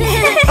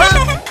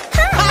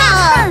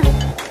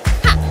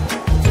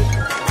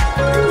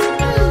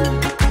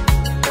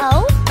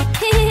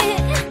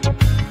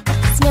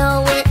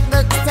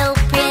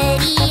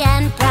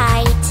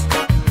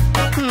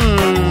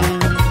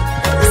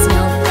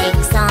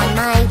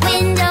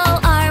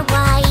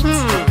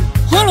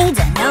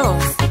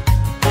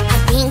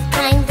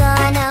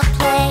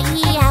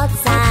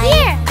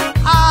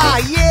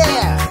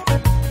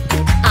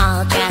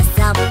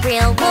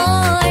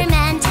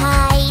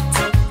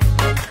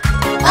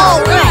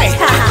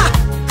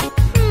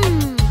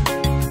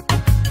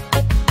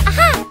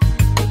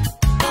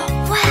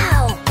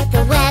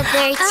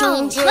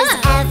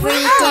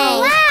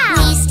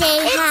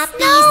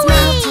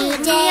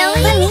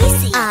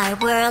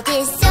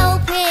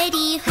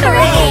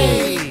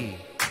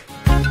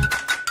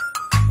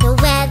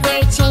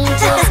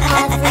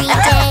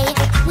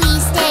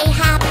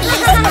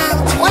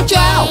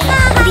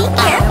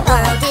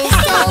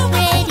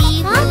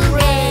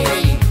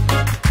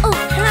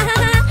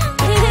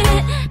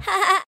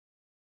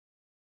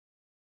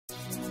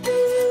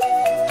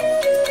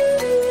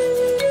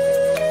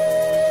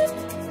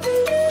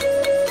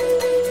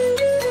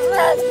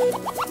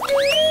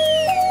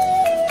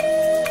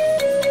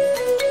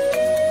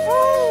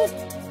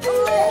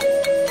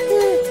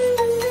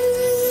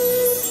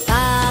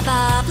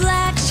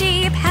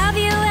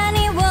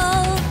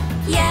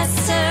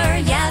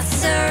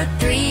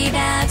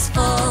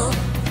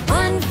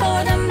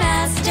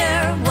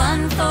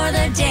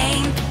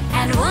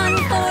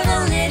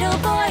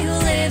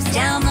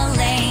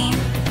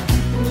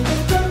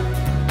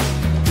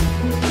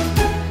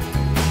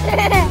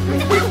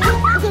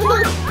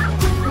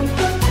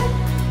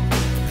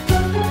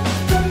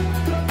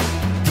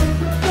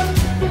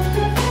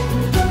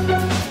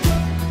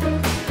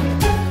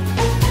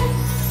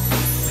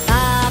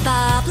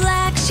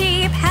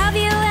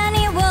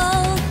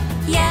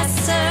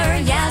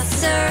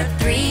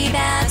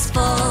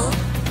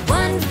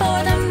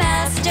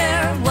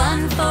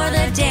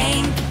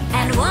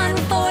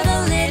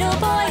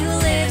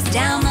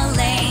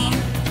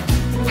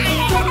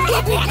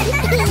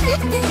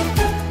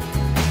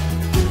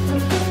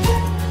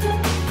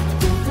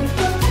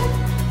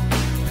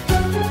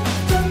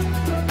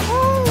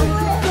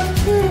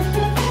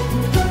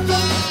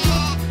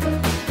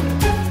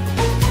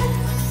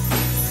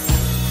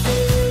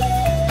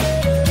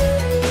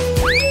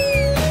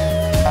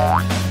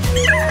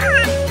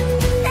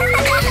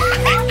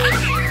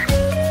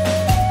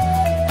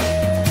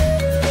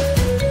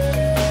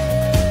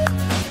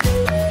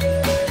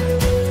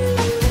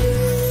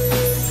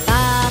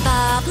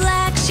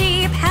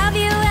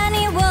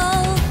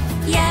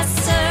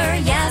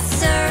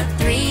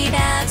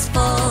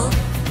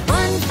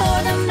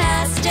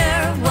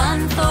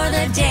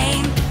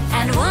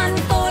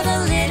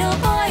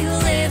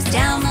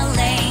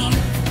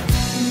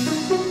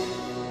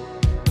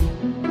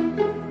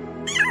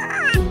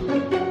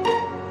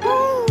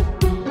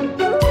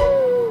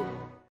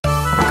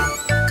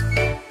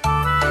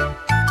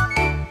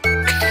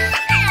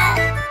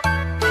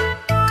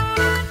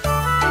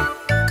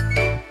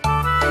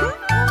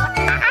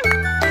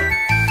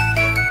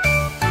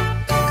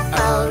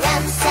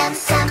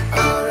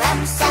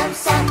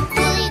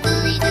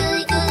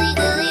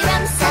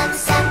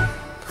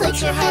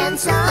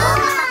 hands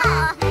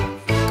up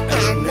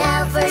and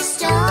never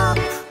stop.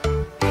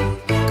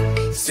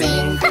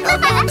 Sing a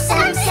ram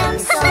sam sam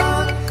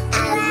song,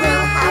 and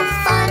we'll have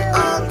fun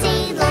all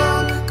day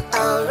long.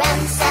 Oh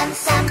ram sam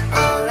sam,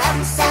 oh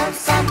ram sam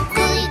sam,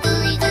 gooly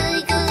gooly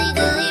gooly gooly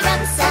gooly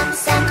ram sam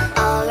sam.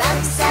 Oh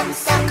ram sam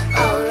sam,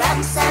 oh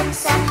ram sam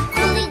sam,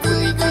 gooly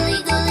gooly gooly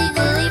gooly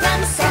gooly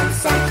ram sam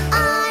sam.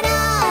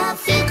 Autumn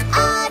feet,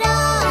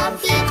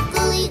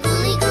 gooly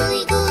gooly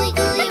gooly gooly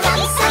gooly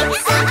ram sam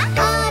sam.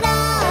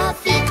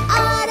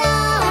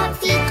 Autumn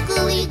feet,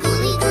 gooly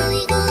gooly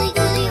gooly gooly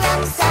gooly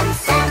ram sam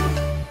sam.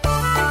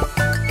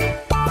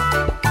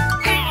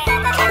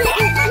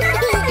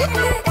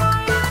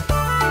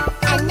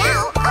 And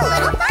now a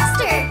little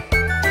faster.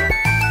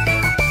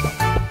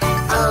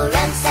 Oh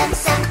ram sam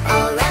sam,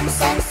 oh ram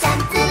sam sam,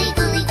 gooly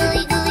gooly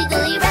gooly gooly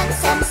gooly ram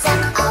sam sam.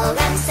 Oh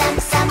ram sam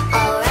sam,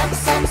 oh ram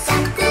sam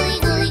sam, gooly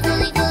gooly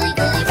gooly gooly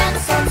gooly ram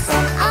sam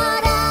sam.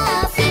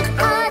 Autumn feet,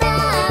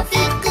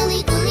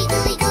 gooly gooly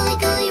gooly gooly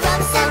gooly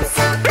ram sam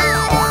sam.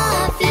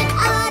 Autumn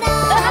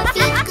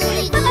feet,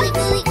 gooly gooly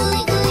gooly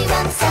gooly gooly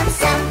ram sam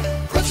sam.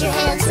 Put your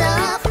hands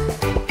up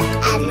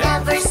and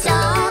never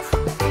stop.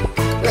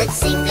 Let's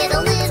sing it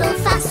a little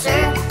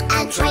faster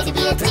and try to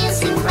be a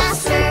dancing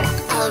master.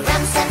 Oh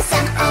ram sam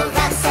sam, oh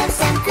ram sam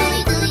sam,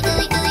 gooly gooly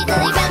gooly gooly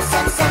gooly ram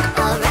sam sam.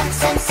 Oh ram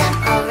sam sam,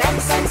 oh ram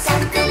sam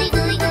sam, gooly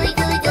gooly gooly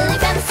gooly gooly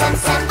ram sam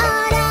sam.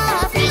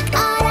 Autumn feet,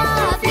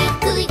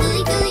 gooly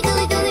gooly gooly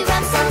gooly gooly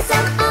ram sam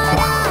sam.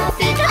 Autumn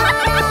feet,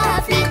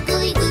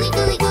 gooly gooly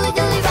gooly gooly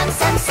gooly ram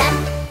sam sam.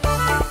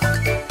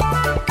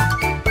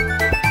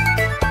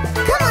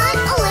 Come on,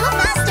 a little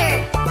faster.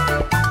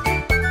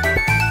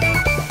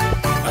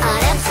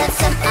 Ram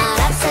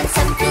sam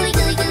sam, gooly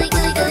gooly gooly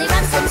gooly gooly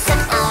ram sam sam.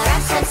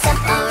 Ram sam sam,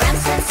 ram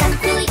sam sam,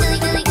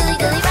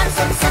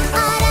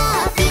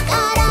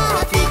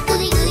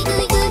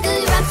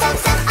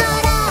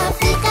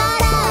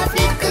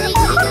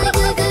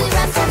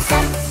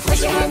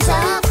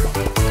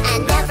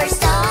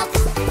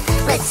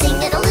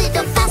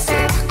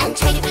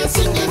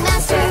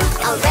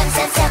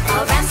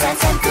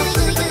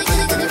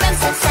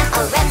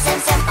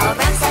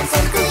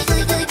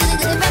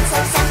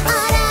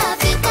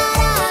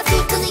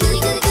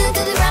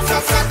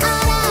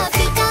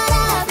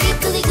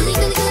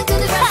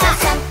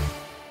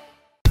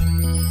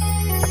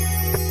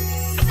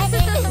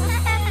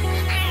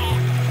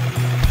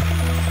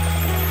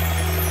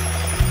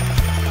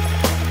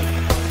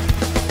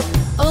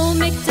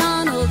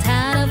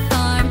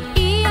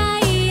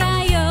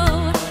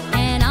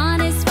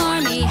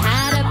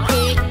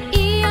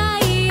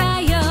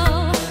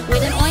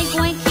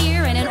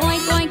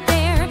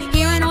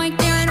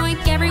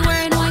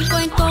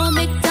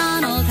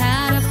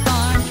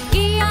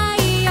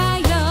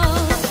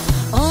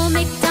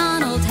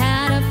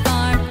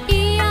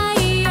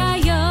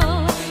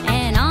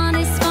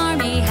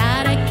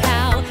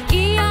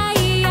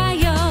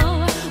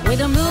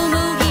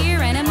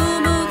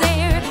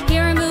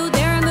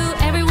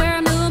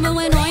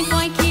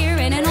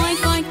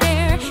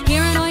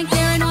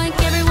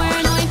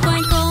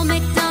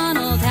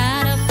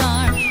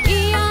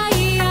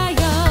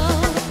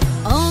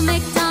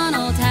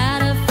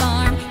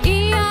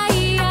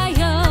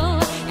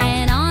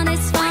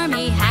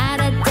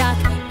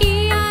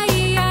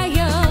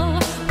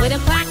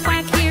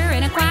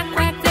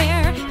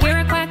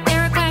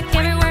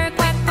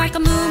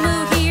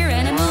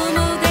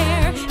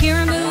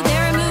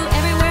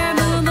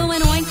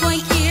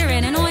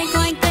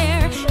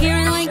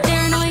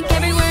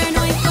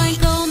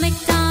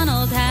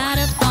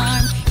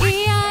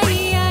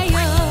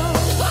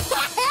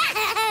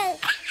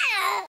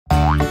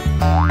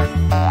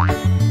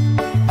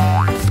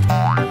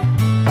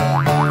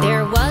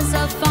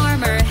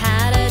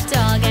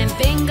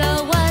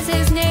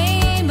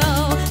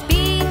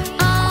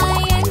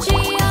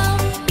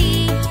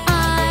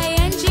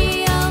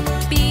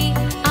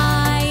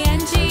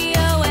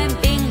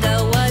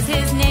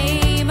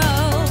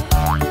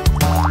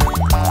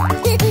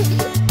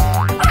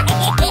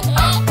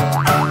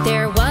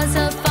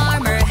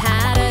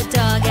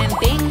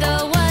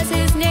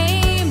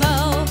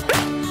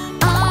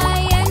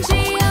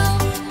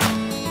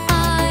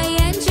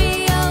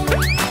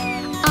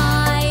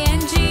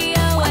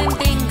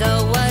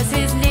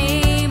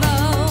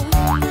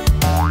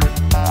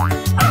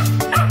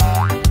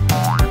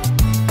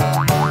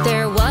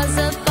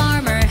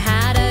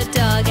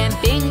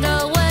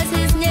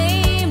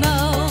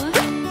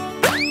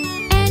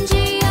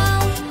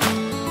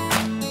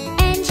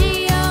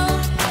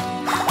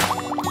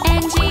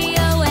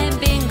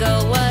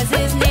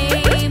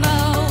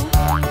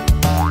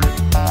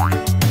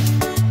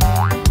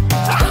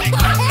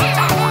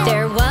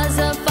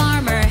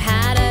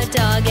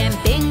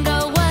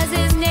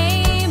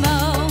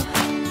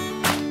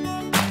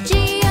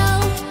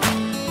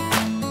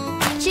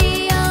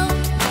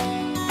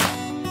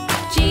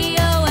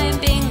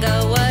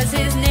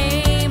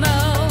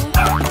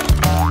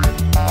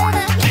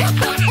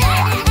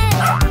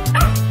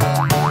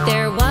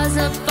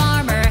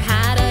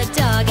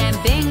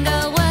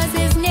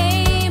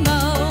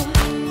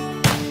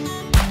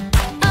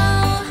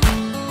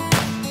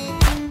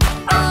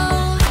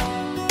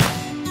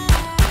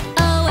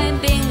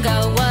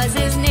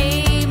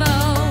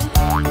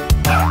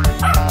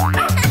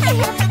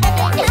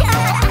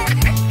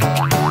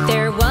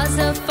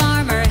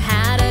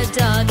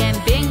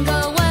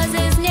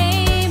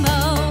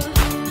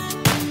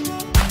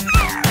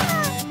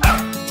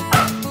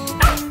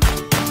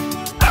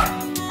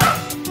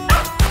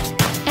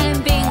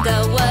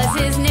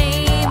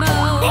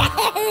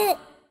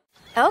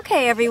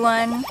 Okay,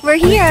 everyone, we're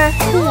here.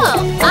 Cool.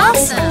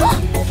 Awesome.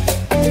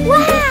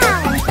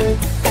 Wow!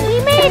 We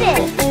made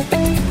it!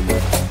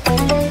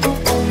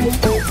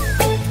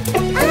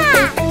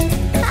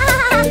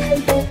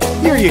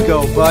 Here you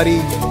go, buddy.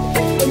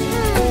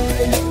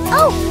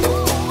 Oh!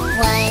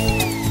 1,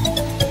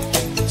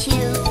 2,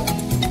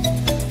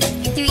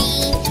 3,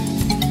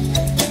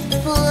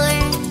 4,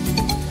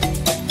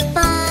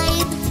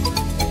 5,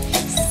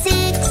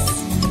 6,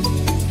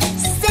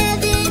 7,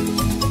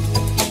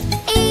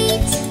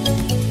 8,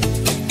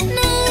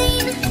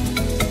 9,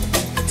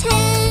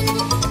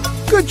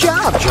 10. Good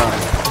job, John.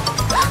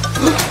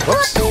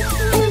 Oops.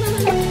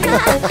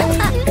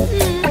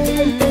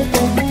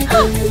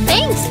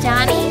 Thanks,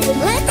 Johnny.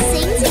 Let's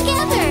sing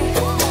together!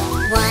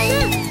 1,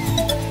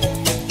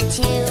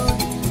 2,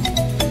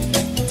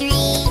 3,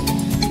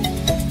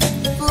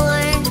 4,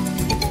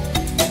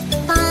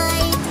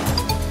 5,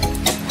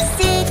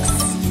 6,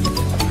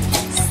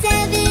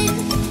 7,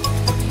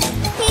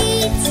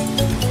 8,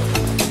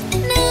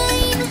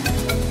 9,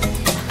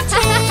 10.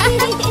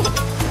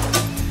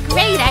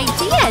 Great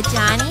idea,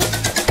 Johnny.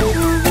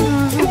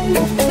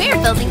 We're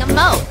building a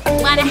moat.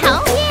 Wanna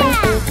help?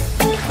 Yeah!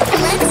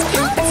 Let's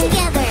count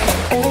together.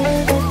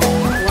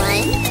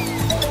 1,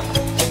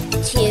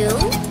 2,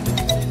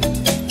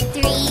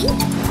 3,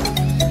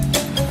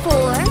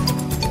 4,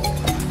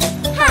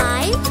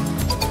 5,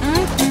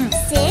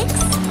 6,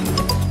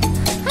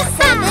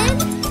 7,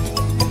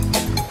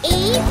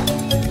 8,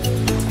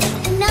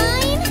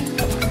 9,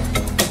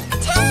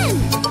 10.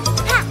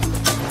 Ha!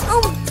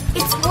 Oh,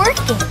 it's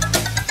working!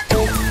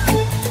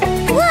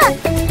 Look!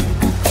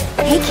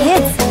 Hey,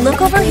 kids, look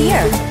over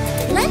here.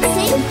 Let's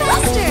sing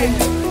faster!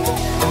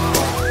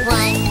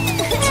 1,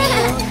 2,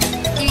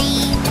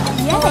 3,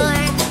 4,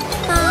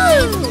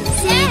 5,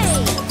 6,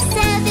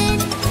 7,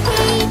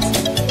 8,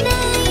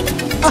 9,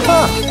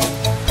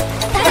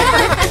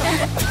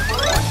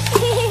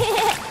 10.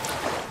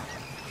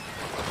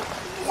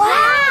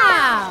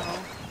 Wow!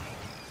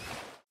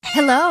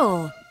 Hello.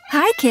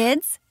 Hi,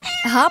 kids.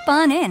 Hop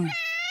on in.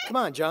 Come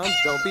on, John.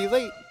 Don't be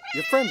late.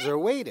 Your friends are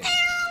waiting.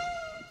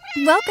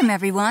 Welcome,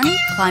 everyone.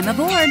 Climb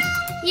aboard.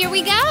 Here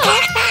we go.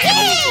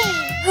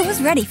 Who's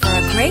ready for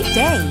a great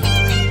day?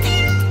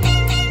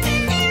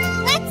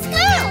 Let's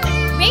go.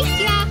 Race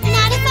ya.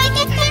 Not if I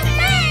get there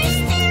first.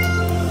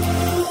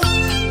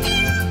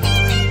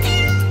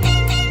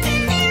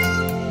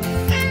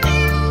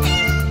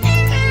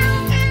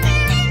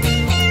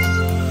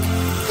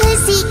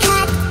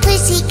 Pussycat,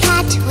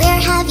 pussycat, where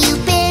have you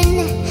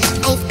been?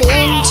 I've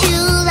been to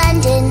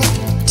London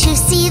to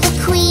see the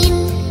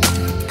Queen.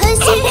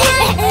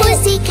 Pussycat,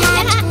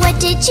 pussycat, what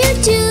did you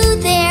do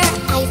there?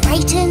 I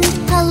frightened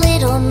a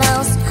little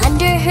mouse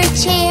under her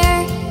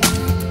chair.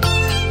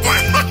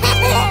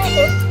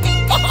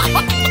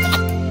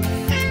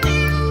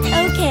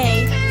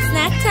 Okay,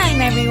 snack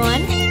time,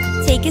 everyone.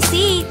 Take a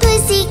seat.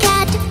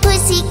 Pussycat,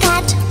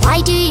 pussycat,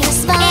 why do you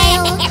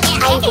smile?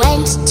 I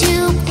went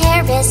to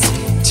Paris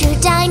to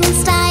dine in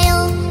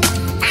style.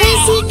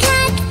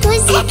 Pussycat,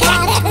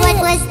 pussycat, what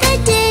was the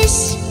dish?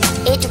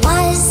 It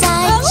was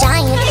a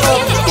giant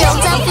bowl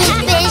filled up with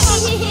fish.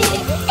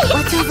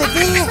 What's over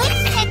there? Let's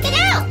check it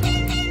out.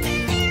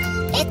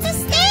 It's a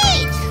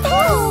stage.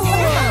 Oh,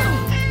 wow!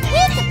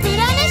 We could put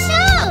on a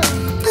show.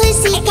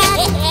 Pussycat,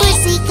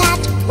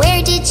 pussycat,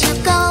 where did you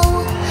go?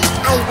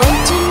 I went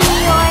to New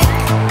York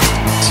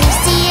to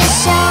see a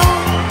show.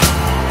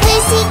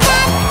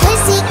 Pussycat,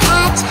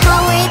 pussycat,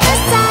 how are the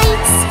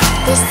sights?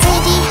 The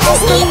city has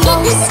the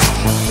most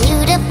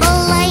beautiful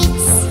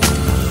lights.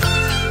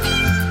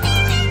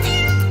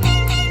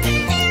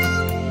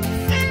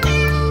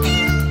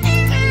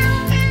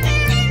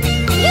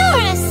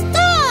 You're a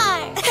star!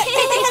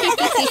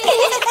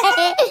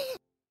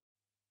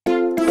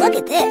 Look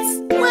at this!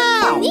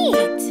 Wow!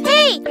 Neat!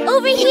 Hey,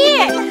 over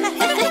here!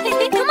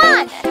 Come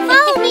on,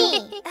 follow me!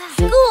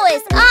 School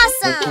is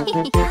awesome!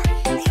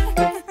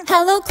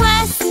 Hello,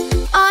 class.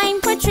 I'm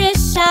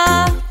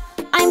Patricia.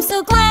 I'm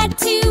so glad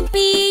to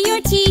be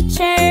your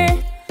teacher.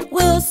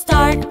 We'll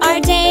start our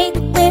day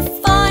with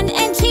fun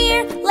and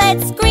cheer.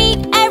 Let's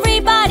greet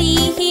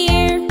everybody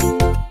here.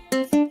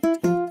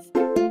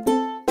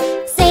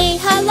 Say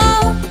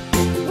hello,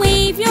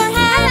 wave your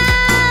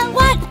hand.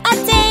 What a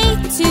day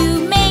to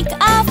make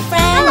a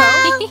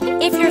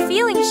friend. If you're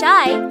feeling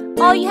shy,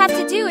 all you have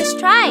to do is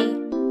try.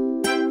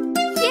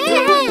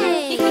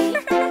 Yay!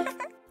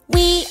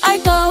 We are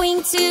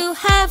going to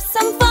have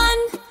some fun.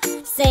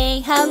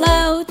 Say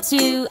hello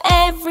to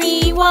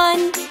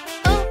everyone.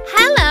 Oh,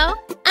 hello.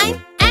 I'm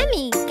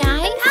Emmy,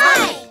 guys.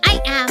 Hi. I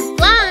am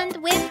blonde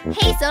with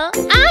hazel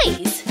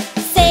eyes.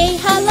 Say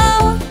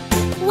hello,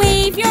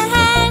 wave your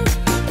hand.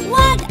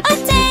 What a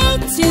day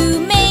to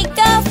make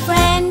a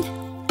friend.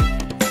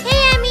 Hey,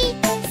 Emmy,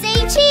 say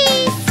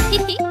cheese.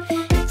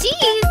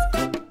 Cheese.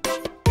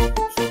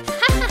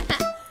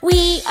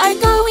 We are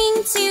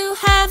going to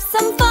have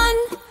some fun.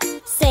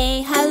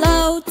 Say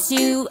hello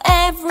to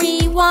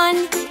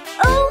everyone.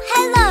 Oh,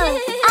 hello!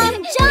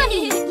 I'm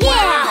Johnny!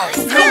 Yeah!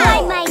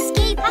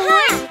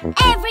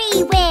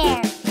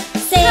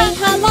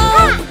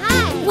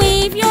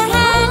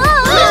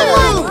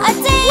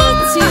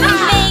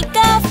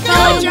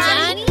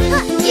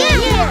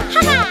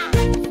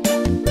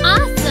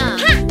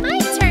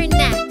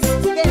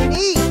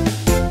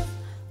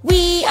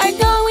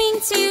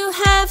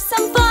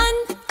 some fun.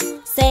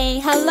 Say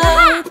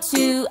hello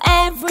to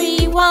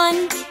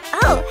everyone.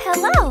 Oh,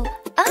 hello.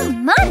 Oh,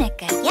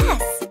 Monica,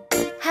 yes.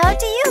 How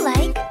do you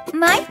like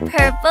my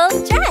purple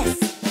dress?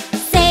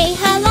 Say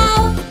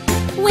hello,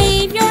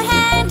 wave your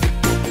hand.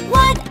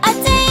 What a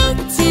day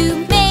to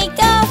make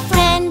a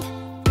friend.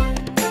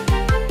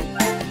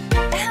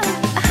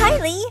 Hi,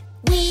 Lee.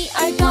 We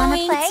are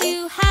going play?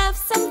 to have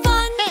some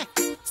fun.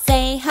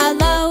 Say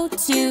hello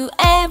to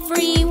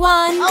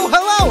everyone. Oh,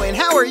 hello, and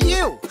how are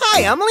you?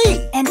 Hi, I'm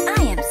Lee. And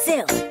I am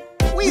Sue.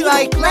 We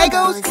like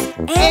Legos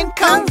and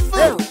Kung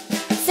Fu.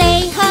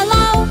 Say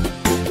hello,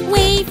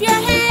 wave your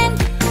hand.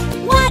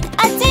 What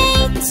a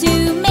day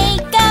to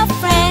make a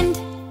friend.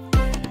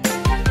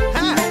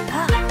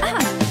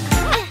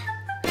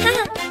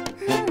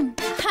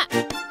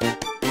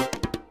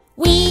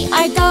 We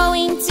are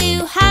going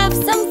to have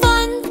some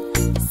fun.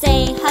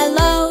 Say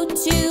hello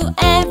to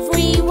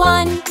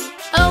everyone.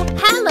 Oh,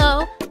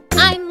 hello.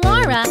 I'm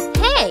Laura.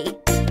 Hey,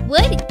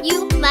 would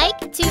you like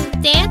to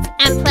dance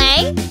and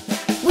play?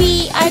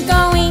 We are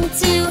going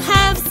to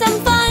have some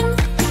fun.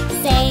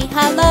 Say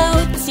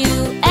hello to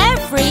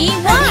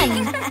everyone.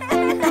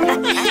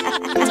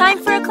 Time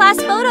for a class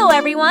photo,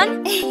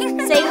 everyone.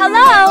 Say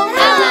hello.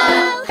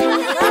 Hello.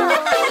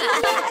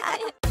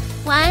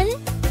 1,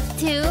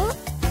 2,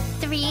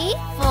 3,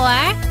 4,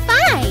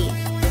 5.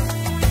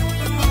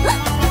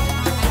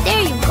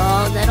 There you go,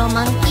 little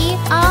monkey.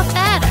 All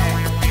better.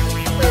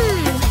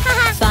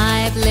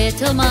 5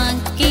 little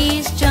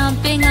monkeys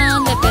jumping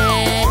on the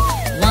bed.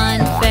 One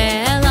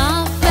fell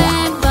off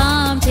and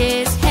bumped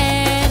his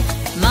head.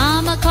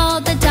 Mama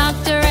called the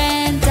doctor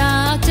and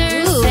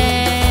doctor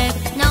said,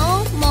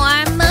 No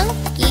more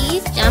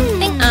monkeys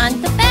jumping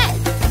on the bed.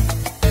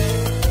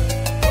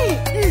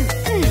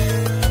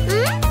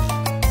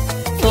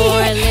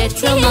 4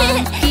 little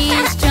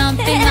monkeys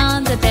jumping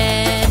on the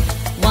bed.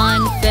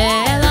 One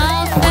fell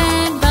off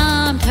and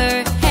bumped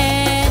her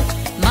head.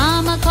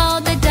 Mama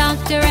called the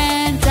doctor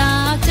and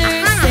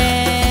doctor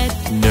said,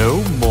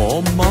 No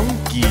more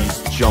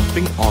monkeys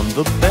jumping on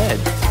the bed.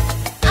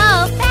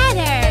 Oh,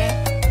 better.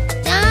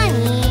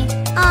 Johnny.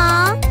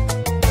 Aw.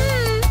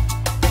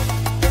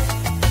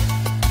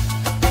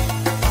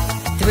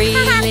 3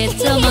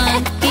 little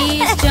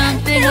monkeys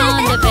jumping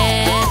on the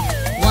bed.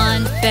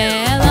 One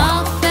fell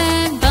off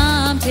and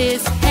bumped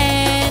his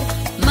head.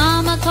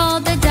 Mama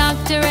called the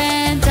doctor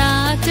and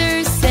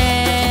doctor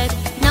said,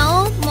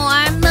 No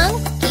more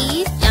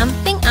monkeys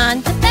jumping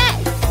on the bed.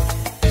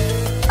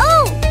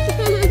 Oh!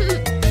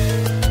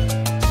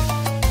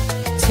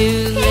 2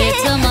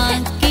 little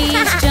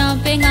monkeys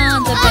jumping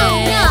on the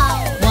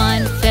bed.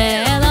 One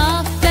fell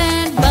off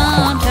and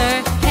bumped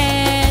her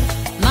head.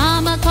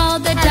 Mama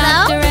called the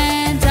doctor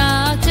and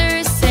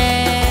doctor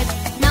said,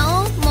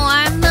 No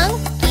more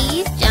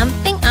monkeys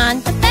jumping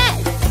on the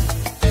bed.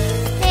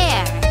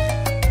 There.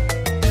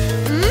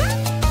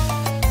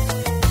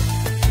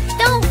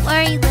 Don't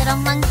worry, little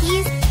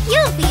monkeys.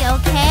 You'll be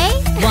okay.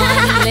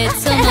 1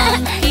 little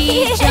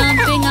monkey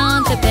jumping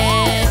on the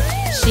bed.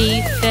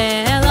 She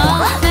fell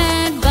off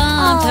and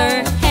bumped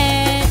her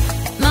head.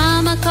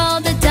 Mama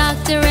called the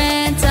doctor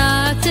and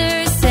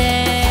doctor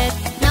said,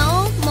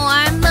 No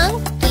more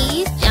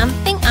monkeys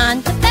jumping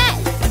on the bed.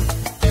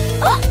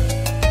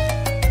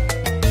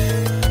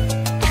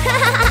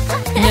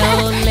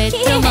 No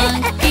little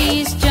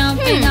monkeys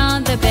jumping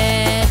on the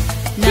bed.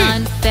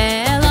 None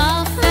fell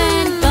off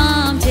and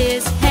bumped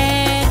his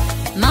head.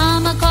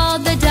 Mama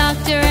called the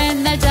doctor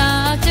and the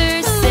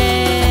doctor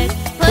said,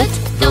 Put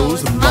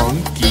Those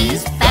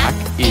monkeys back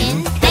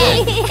in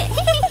bed.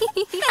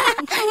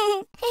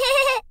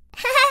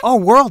 Our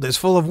world is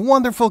full of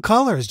wonderful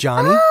colors,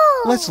 Johnny.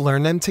 Let's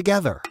learn them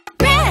together.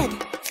 Red,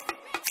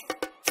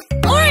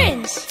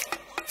 orange,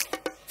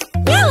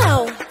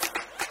 yellow,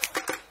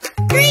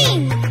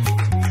 green,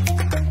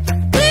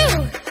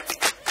 blue,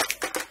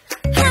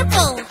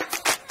 purple,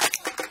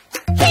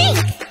 pink,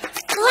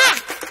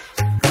 black,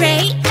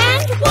 gray,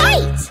 and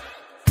white.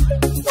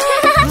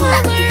 What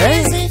color Hey.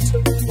 is it?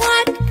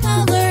 What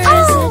color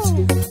is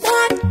it?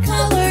 What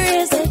color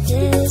is it?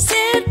 Is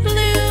it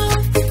blue?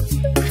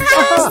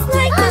 Just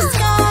like the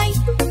sky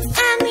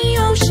and the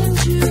ocean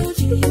too.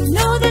 Do you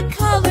know the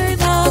color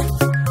though?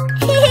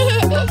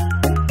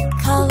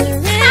 Color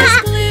is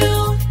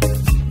blue.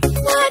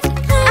 What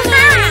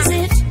color is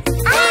it?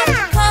 What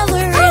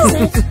color is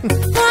it?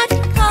 What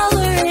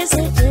color is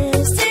it?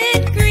 Is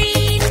it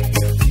green?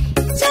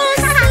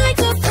 Just like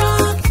a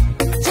frog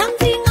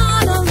jumping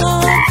on a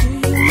log.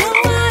 Do you know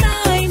what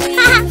I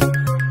mean?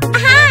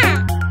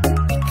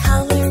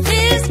 Color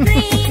is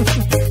green.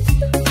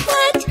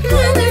 What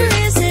color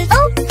is it?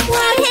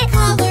 What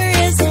color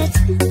is it?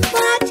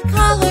 What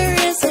color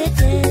is it?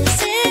 Is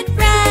it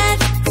red?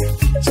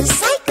 Just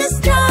like a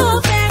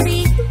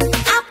strawberry,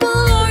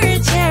 apple or a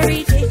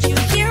cherry. Did you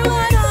hear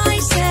what I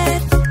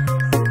said?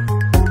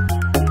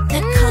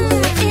 The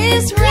color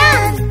is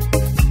red.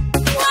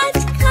 What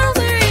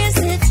color is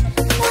it?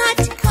 What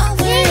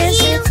color is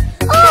it?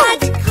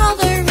 What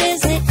color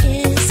is it?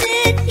 Is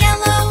it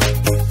yellow?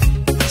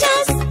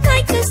 Just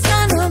like the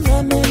sun, a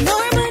lemon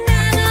or banana.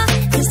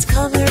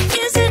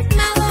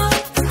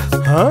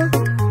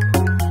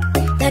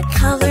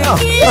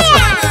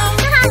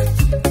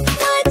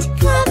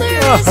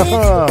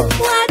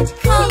 What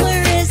color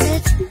is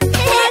it?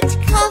 What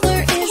color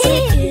is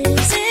it?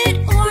 Is it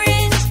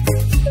orange?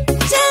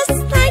 Just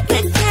like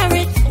a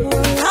carrot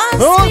or a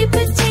sweet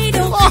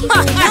potato,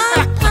 even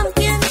a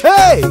pumpkin.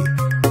 Hey!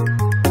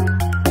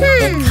 The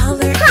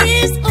color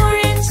is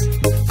orange.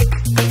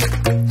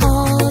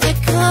 All the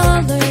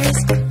colors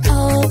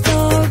of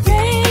the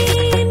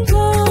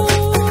rainbow.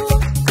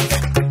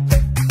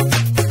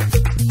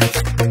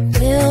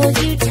 Will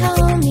you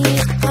tell me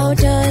how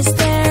does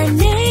their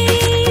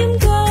name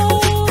go?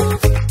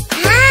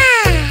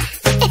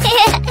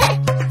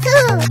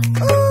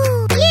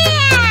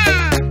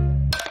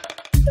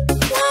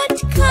 What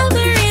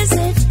color is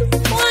it?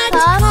 What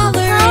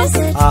color is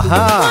it?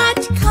 What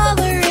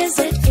color is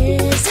it?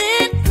 Is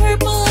it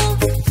purple?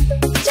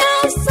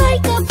 Just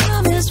like a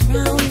promise,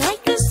 round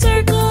like a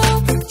circle.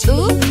 Do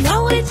you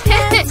know it's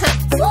yet?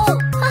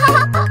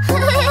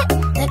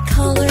 The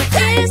color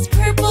is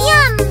purple.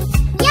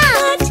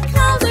 What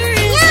color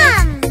is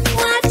it?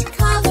 What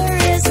color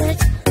is it?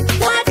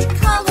 What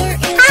color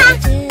is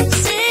it?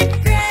 Is it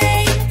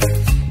gray?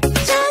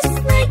 Just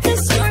like a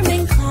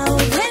storming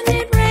cloud when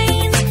it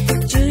rains.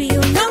 Do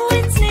you know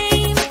its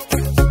name?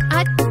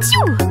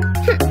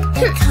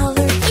 The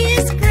color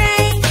is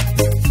gray.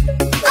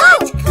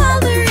 What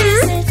color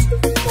is it?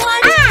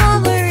 What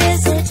color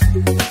is it?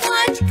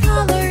 What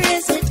color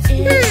is it?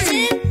 Is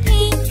it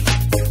pink?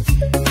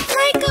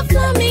 Like a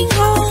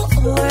flamingo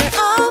or a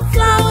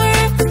flower?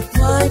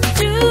 What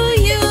do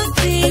you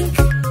think?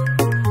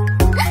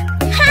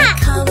 The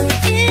color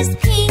is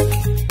pink.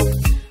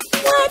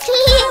 What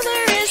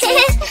color is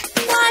it?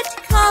 What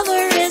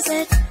color is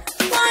it?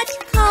 What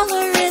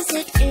color is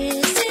it?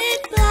 Is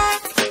it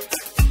black?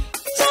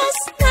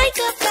 Just like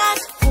a bat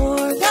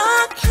or a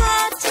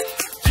cat.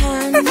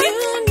 Can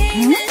you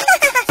name it?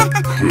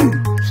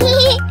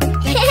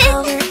 The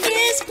color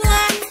is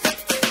black.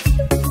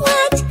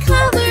 What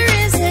color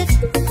is it?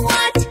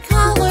 What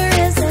color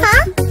is it?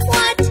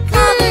 What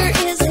color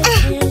is it?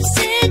 Is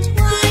it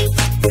white?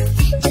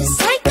 Just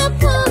like a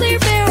polar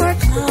bear or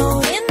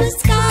cloud in the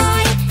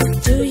sky.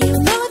 Do you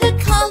know the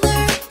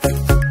color?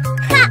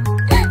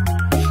 The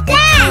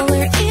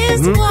color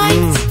is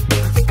white.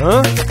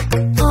 Huh?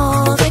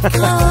 All the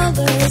colors